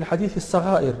المقصودة في الحديث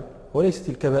الصغائر وليست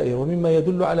الكبائر. ومما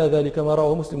يدل على ذلك ما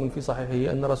رواه مسلم في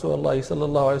صحيحه أن رسول الله صلى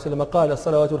الله عليه وسلم قال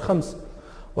الصلوات الخمس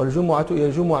والجمعة إلى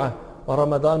الجمعة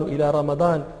ورمضان إلى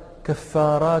رمضان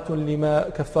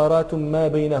كفارات ما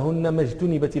بينهن ما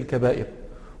اجتنبت الكبائر.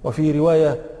 وفي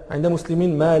رواية عند مسلم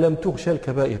ما لم تغشى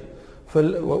الكبائر.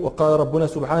 وقال ربنا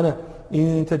سبحانه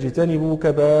إن تجتنبوا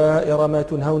كبائر ما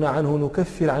تنهون عنه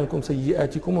نكفر عنكم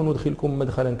سيئاتكم وندخلكم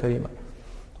مدخلا كريما.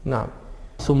 نعم.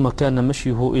 ثم كان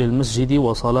مشيه إلى المسجد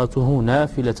وصلاته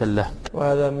نافلة له.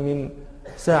 وهذا من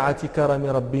ساعة كرم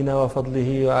ربنا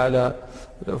وفضله وعلى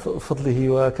فضله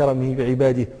وكرمه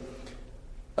بعباده.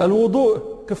 الوضوء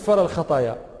كفر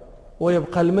الخطايا،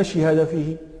 ويبقى المشي هذا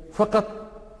فيه فقط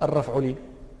الرفع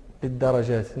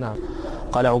للدرجات. نعم.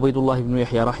 قال عبيد الله بن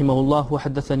يحيى رحمه الله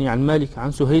وحدثني عن مالك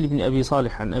عن سهيل بن أبي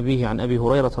صالح عن أبيه عن أبي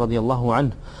هريرة رضي الله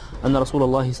عنه أن رسول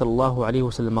الله صلى الله عليه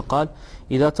وسلم قال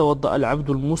إذا توضأ العبد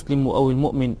المسلم أو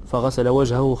المؤمن فغسل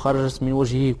وجهه خرجت من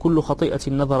وجهه كل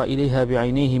خطيئة نظر إليها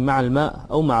بعينيه مع الماء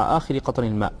أو مع آخر قطر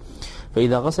الماء.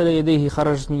 فإذا غسل يديه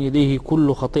خرجت من يديه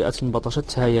كل خطيئة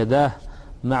بطشتها يداه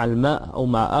مع الماء أو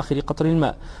مع آخر قطر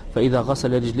الماء. فإذا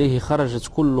غسل رجليه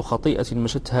خرجت كل خطيئة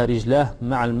مشتها رجلاه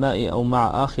مع الماء أو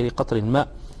مع آخر قطر الماء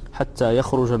حتى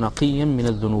يخرج نقيا من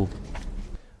الذنوب.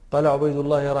 قال عبيد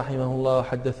الله رحمه الله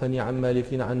حدثني عن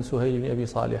مالك عن سهيل بن أبي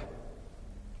صالح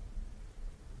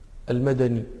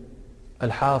المدني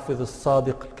الحافظ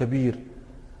الصادق الكبير،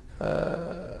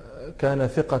 كان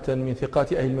ثقة من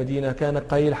ثقات أهل المدينة، كان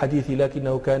قليل الحديث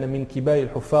لكنه كان من كبار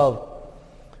الحفاظ،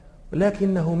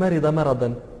 لكنه مرض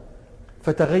مرضا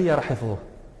فتغير حفظه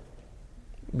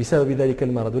بسبب ذلك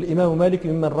المرض. والإمام مالك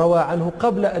ممن روى عنه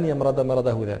قبل أن يمرض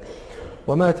مرضه ذلك،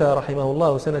 ومات رحمه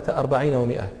الله سنة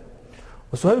 40 و100.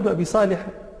 وسهيل بن أبي صالح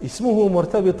اسمه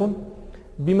مرتبط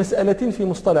بمسألة في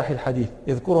مصطلح الحديث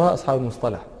يذكرها أصحاب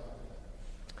المصطلح.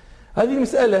 هذه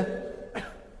المسألة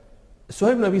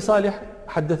سهيل بن أبي صالح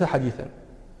حدث حديثا،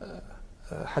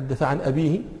 حدث عن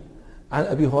أبيه عن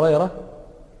أبي هريرة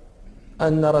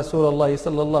أن رسول الله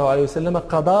صلى الله عليه وسلم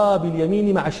قضى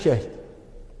باليمين مع الشاهد،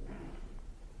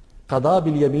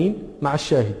 قضى باليمين مع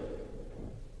الشاهد.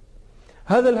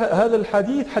 هذا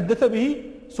الحديث حدث به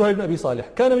سهيل بن أبي صالح،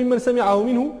 كان ممن سمعه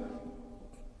منه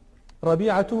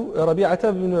ربيعة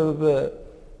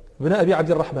بن أبي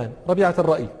عبد الرحمن، ربيعة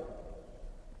الرأي.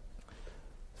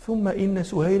 ثم إن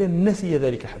سهيلا نسي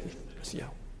ذلك الحديث،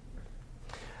 نسيه.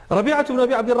 ربيعة بن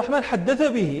أبي عبد الرحمن حدث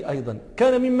به أيضا،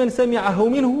 كان ممن سمعه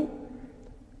منه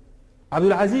عبد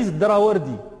العزيز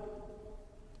الدراوردي.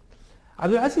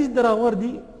 عبد العزيز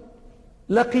الدراوردي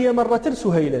لقي مرة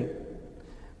سهيلا.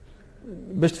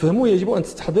 باش تفهموا يجب أن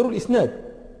تستحضروا الإسناد.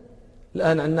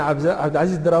 الآن عندنا عبد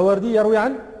العزيز الدراوردي يروي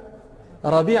عن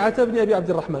ربيعة بن أبي عبد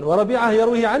الرحمن، وربيعة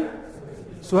يرويه عن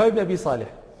سهيل بن أبي صالح.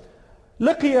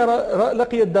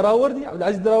 لقي الدراوردي عبد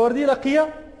العزيز الدراوردي لقي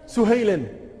سهيلا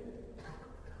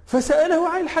فسأله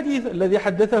عن الحديث الذي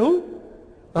حدثه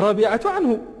ربيعة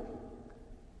عنه،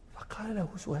 فقال له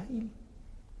سهيل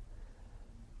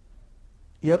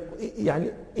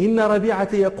يعني إن ربيعة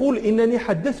يقول إنني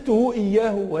حدثته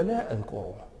إياه ولا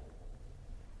أذكره.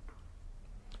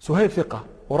 سهيل ثقة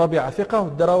وربيعة ثقة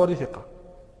والدراوردي ثقة.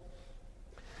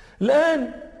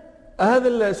 الآن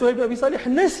هذا سهيل بن أبي صالح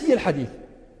نسي الحديث،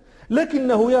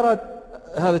 لكنه يرى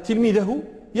هذا تلميذه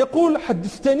يقول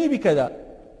حدثتني بكذا،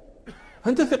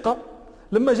 أنت ثقة.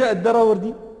 لما جاء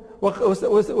الدراوردي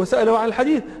وسأله عن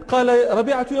الحديث قال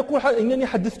ربيعة يقول إنني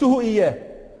حدثته إياه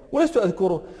ولست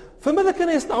أذكره. فماذا كان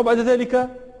يصنع بعد ذلك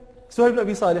سهيل بن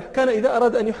أبي صالح؟ كان إذا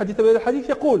أراد أن يحدث بهذا الحديث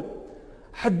يقول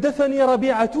حدثني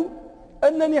ربيعة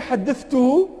أنني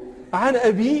حدثته عن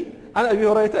أبي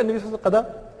هريرة أن النبي صلى الله عليه وسلم قضى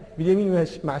باليمين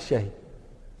مع الشاهد.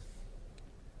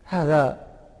 هذه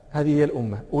هي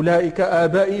الأمة. أولئك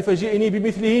آبائي فجئني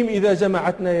بمثلهم إذا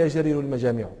جمعتنا يا جرير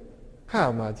المجامع.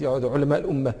 ما يعود علماء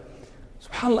الأمة.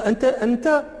 سبحان الله،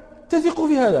 أنت تثق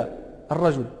في هذا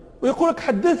الرجل ويقول لك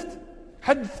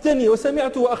حدثتني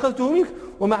وسمعته وأخذته منك،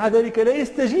 ومع ذلك لا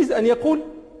يستجيز أن يقول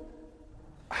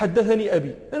حدثني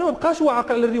أبي، لأنه ما بقاش هو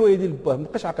عاقل على الرواية ديال الباه، ما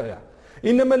بقاش عاقل عليها.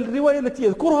 إنما الرواية التي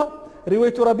يذكرها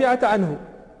رواية ربيعة عنه.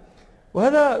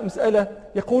 وهذا مسألة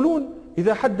يقولون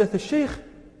إذا حدث الشيخ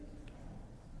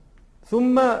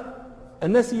ثم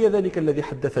نسي ذلك الذي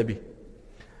حدث به،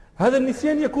 هذا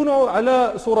النسيان يكون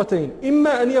على صورتين.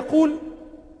 إما أن يقول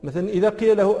مثلا إذا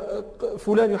قيل له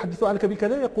فلان يحدث عنك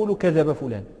بكذا يقول كذب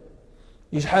فلان،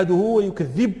 يجحده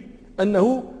ويكذب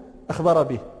أنه أخبر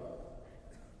به،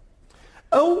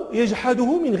 أو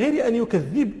يجحده من غير أن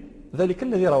يكذب ذلك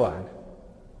الذي روى عنه.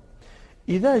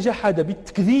 إذا جحد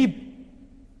بالتكذيب،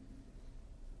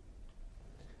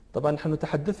 طبعا نحن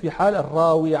نتحدث في حال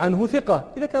الراوي عنه ثقة.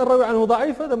 إذا كان الراوي عنه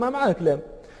ضعيف هذا ما معنا كلام،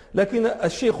 لكن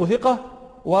الشيخ ثقة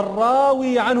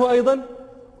والراوي عنه أيضا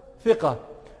ثقة.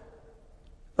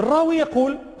 الراوي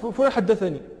يقول فلان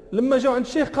حدثني، لما جاء عند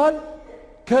الشيخ قال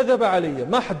كذب علي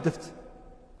ما حدثت.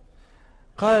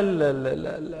 قال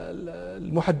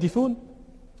المحدثون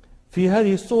في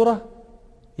هذه الصورة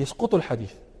يسقط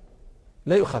الحديث،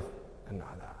 لا يؤخذ.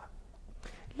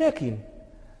 لكن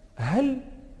هل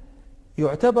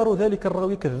يعتبر ذلك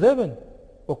الراوي كذابا؟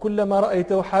 وكلما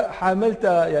رأيته حاملت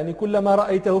يعني كلما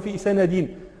رأيته في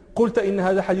سند قلت إن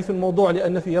هذا حديث موضوع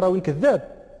لأن فيه راوي كذاب؟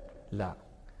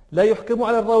 لا يحكم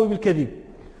على الراوي بالكذب.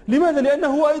 لماذا؟ لأنه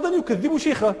هو أيضا يكذب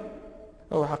شيخه.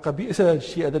 أو حق بئس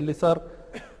الشيء هذا اللي صار،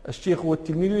 الشيخ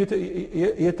والتلميذ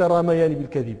يتراميان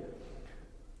بالكذب.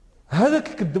 هذا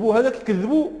كذبوا هذا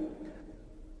كذبوا،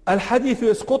 الحديث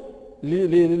يسقط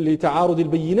لتعارض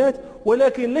البينات،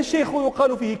 ولكن لا الشيخ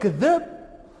يقال فيه كذاب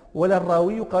ولا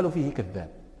الراوي يقال فيه كذاب،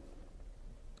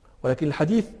 ولكن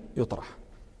الحديث يطرح.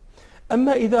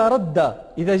 أما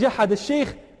إذا جحد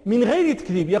الشيخ من غير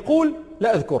تكذيب يقول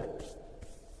لا أذكر،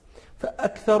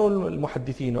 فأكثر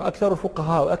المحدثين وأكثر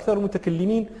الفقهاء وأكثر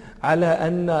المتكلمين على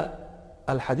أن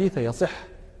الحديث يصح.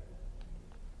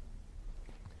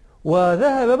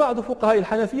 وذهب بعض فقهاء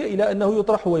الحنفية إلى أنه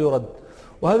يطرح ويرد،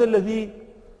 وهذا الذي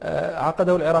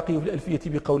عقده العراقي في الألفية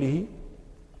بقوله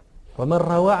ومن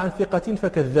روى عن ثقة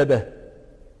فكذبه،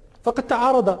 فقد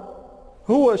تعارض،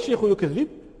 هو الشيخ يكذب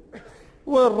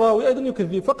والراوي أيضا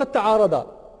يكذب، فقد تعارض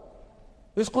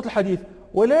يسقط الحديث.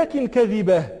 ولكن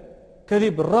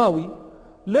كذب الراوي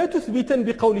لا تثبتا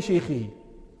بقول شيخه،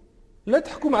 لا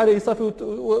تحكم عليه صافي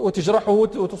وتجرحه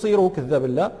وتصيره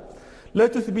كذابا، لا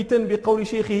تثبتا بقول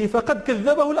شيخه فقد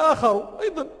كذبه الآخر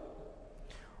أيضا،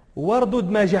 واردد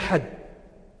ما جحد،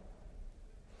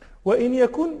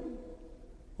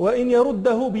 وإن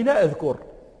يرده بلا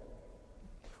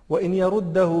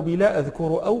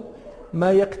أذكر أو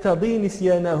ما يقتضي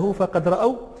نسيانه فقد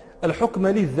رأوا الحكم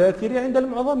للذاكر عند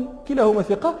المعظم، كلاهما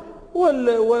ثقة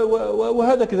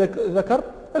وهذا ذكر،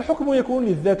 الحكم يكون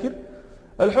للذاكر،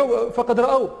 فقد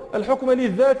رأوا الحكم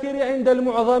للذاكر عند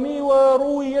المعظم،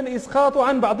 وروي الإسقاط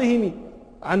عن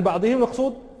بعضهم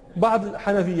مقصود بعض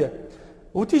الحنفية.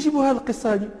 وتجب هذه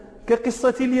القصة هذه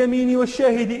كقصة اليمين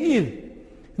والشاهد إذ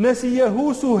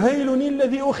نسيه سهيل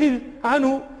الذي أخذ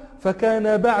عنه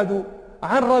فكان بعد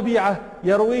عن ربيعة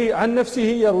يرويه عن نفسه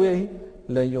يرويه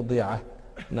لن يضيعه.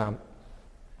 نعم.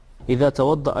 إذا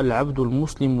توضأ العبد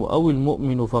المسلم أو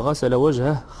المؤمن فغسل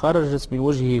وجهه خرجت من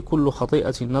وجهه كل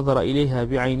خطيئة نظر إليها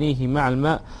بعينيه مع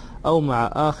الماء أو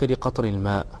مع آخر قطر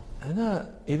الماء. هنا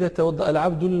إذا توضأ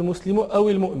العبد المسلم أو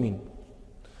المؤمن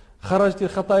خرجت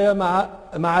الخطايا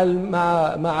مع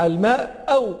الماء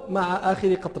أو مع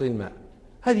آخر قطر الماء،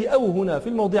 هذه أو هنا في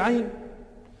الموضعين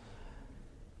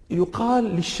يقال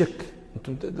للشك.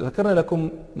 ذكرنا لكم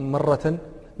مرة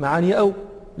معاني أو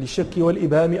للشك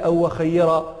والإبهام أو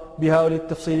وخير بها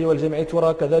وللتفصيل والجمع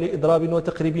ترى كذلك إضراب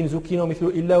وتقريب زكين ومثل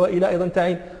إلا وإلى أيضا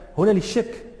تعين. هنا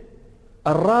للشك،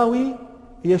 الراوي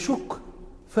يشك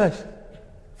فاش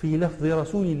في لفظ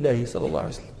رسول الله صلى الله عليه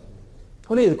وسلم.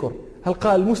 هنا يذكر هل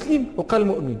قال مسلم أو قال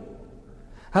مؤمن،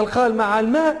 هل قال مع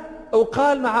الماء أو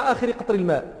قال مع آخر قطر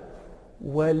الماء،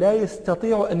 ولا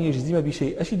يستطيع أن يجزم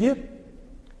بشيء. أش يدير؟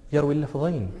 يروي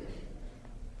اللفظين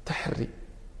تحري،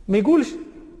 ما يقولش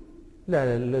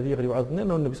لا الذي يغلب على الظن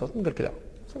أنه النبي صلى الله عليه وسلم قال كذا،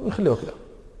 نخليه كذا.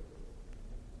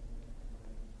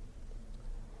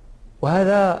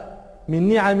 وهذا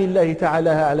من نعم الله تعالى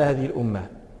على هذه الأمة.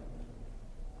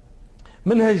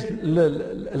 منهج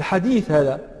الحديث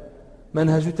هذا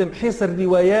منهج تمحيص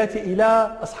الروايات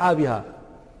إلى أصحابها.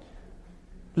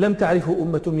 لم تعرفه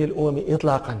أمة من الأمم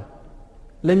إطلاقا،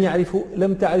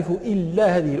 لم تعرفوا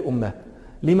إلا هذه الأمة.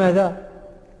 لماذا؟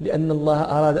 لأن الله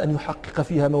أراد أن يحقق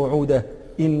فيها موعوده: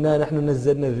 إنا نحن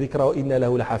نزلنا الذكر وإنا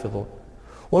له لحافظون.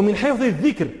 ومن حفظ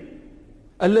الذكر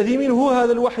الذي منه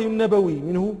هذا الوحي النبوي،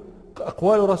 منه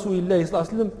أقوال رسول الله صلى الله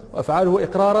عليه وسلم وأفعاله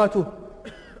وإقراراته،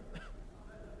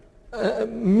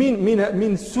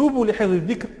 من سبل حفظ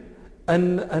الذكر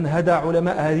أن هدى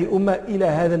علماء هذه الأمة إلى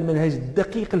هذا المنهج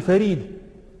الدقيق الفريد،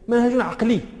 منهج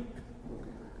عقلي.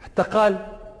 حتى قال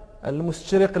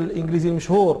المستشرق الإنجليزي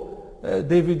المشهور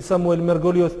ديفيد سامويل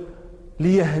ميرغوليوس: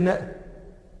 ليهنأ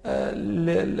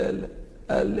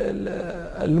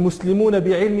المسلمون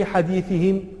بعلم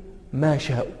حديثهم ما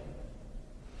شاءوا.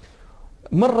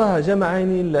 مرة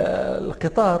جمعني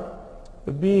القطار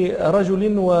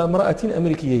برجل وامرأة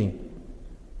أمريكيين،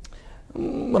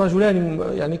 رجلان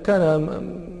يعني كان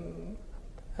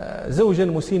زوجا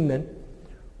مسنا،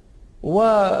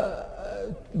 وبدأنا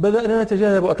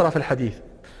نتجاذب أطراف الحديث،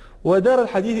 ودار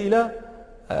الحديث إلى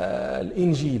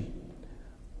الإنجيل.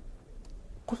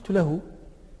 قلت له: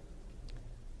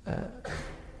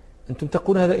 أنتم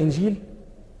تقولون هذا إنجيل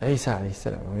عيسى عليه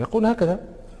السلام، يقول هكذا: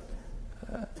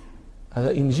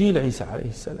 هذا إنجيل عيسى عليه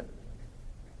السلام،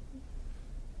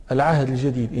 العهد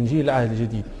الجديد، إنجيل العهد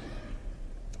الجديد.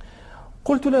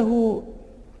 قلت له: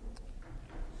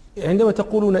 عندما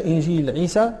تقولون إنجيل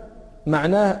عيسى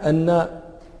معناه أن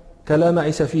كلام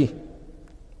عيسى فيه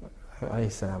عليه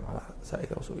السلام على سائر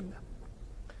رسول الله،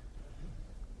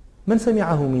 من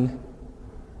سمعه منه؟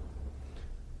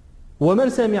 ومن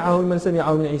سمعه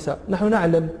من عيسى؟ نحن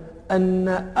نعلم أن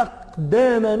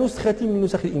أقدام نسخة من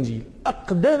نسخ الإنجيل،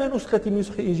 أقدام نسخة من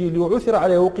نسخ الإنجيل يعثر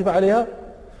عليها ووقف عليها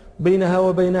بينها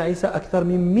وبين عيسى أكثر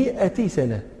من 100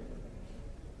 سنة.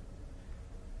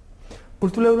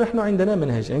 قلت له: نحن عندنا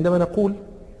منهج، عندما نقول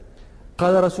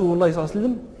قال رسول الله صلى الله عليه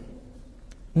وسلم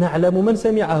نعلم من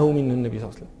سمعه من النبي صلى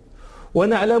الله عليه وسلم،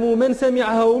 ونعلم من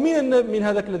سمعه من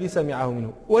هذاك الذي سمعه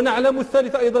منه، ونعلم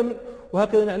الثالث أيضا،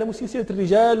 وهكذا نعلم سلسلة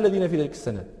الرجال الذين في ذلك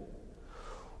السند،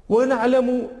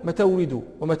 ونعلم متى ولدوا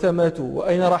ومتى ماتوا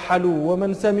وأين رحلوا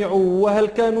ومن سمعوا، وهل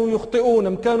كانوا يخطئون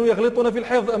أم كانوا يغلطون في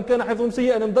الحفظ أم كان حفظهم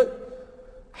سيئا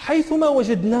حيثما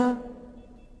وجدنا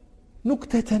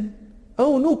نكتة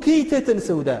أو نكيتة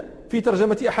سوداء في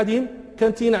ترجمة أحدهم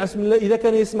كانت ينعس من إذا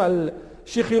كان يسمع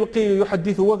الشيخ يلقي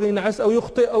يحدث وينعس أو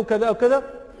يخطئ أو كذا أو كذا،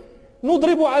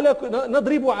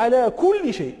 نضرب على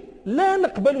كل شيء، لا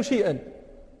نقبل شيئا.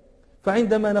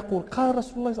 فعندما نقول قال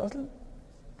رسول الله صلى الله عليه وسلم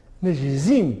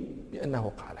نجزم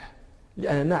بأنه قاله،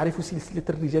 لأننا نعرف سلسلة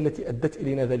الرجال التي أدت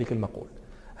إلينا ذلك المقول.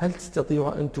 هل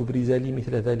تستطيع أن تبرز لي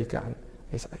مثل ذلك عن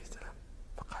عيسى عليه السلام؟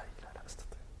 فقال: لا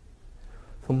أستطيع.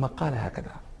 ثم قال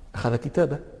هكذا، أخذ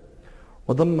كتابه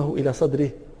وضمه إلى صدره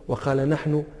وقال: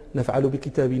 نحن نفعل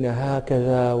بكتابنا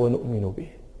هكذا ونؤمن به.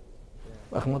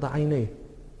 وأغمض عينيه،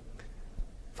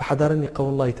 فحضرني قول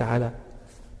الله تعالى: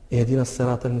 اهدنا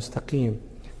الصراط المستقيم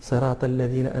صراط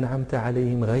الذين أنعمت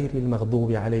عليهم غير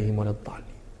المغضوب عليهم ولا الضالين.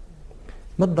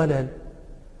 ما الضلال؟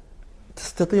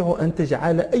 تستطيع أن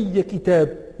تجعل أي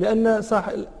كتاب، لأن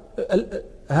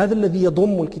هذا الذي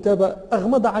يضم الكتاب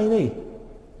أغمض عينيه،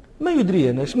 ما يدري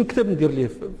أنا شنو كتاب ندير ليه،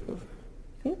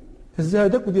 هز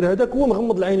هذاك ودير هذاك، هو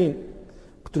مغمض العينين.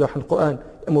 قلت له: القرآن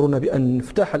يأمرنا بأن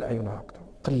نفتح الأعين،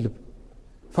 قلب،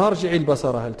 فارجع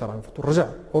البصر هل ترى،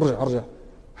 ارجع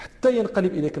حتى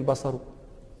ينقلب إليك البصر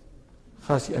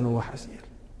خاسئا وحسيرا.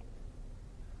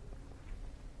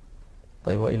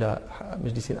 طيب، وإلى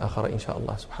مجلس آخر إن شاء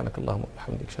الله. سبحانك اللهم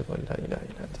وبحمدك، أشهد أن لا إله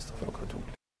إلا أنت، أستغفرك وأتوب إليك.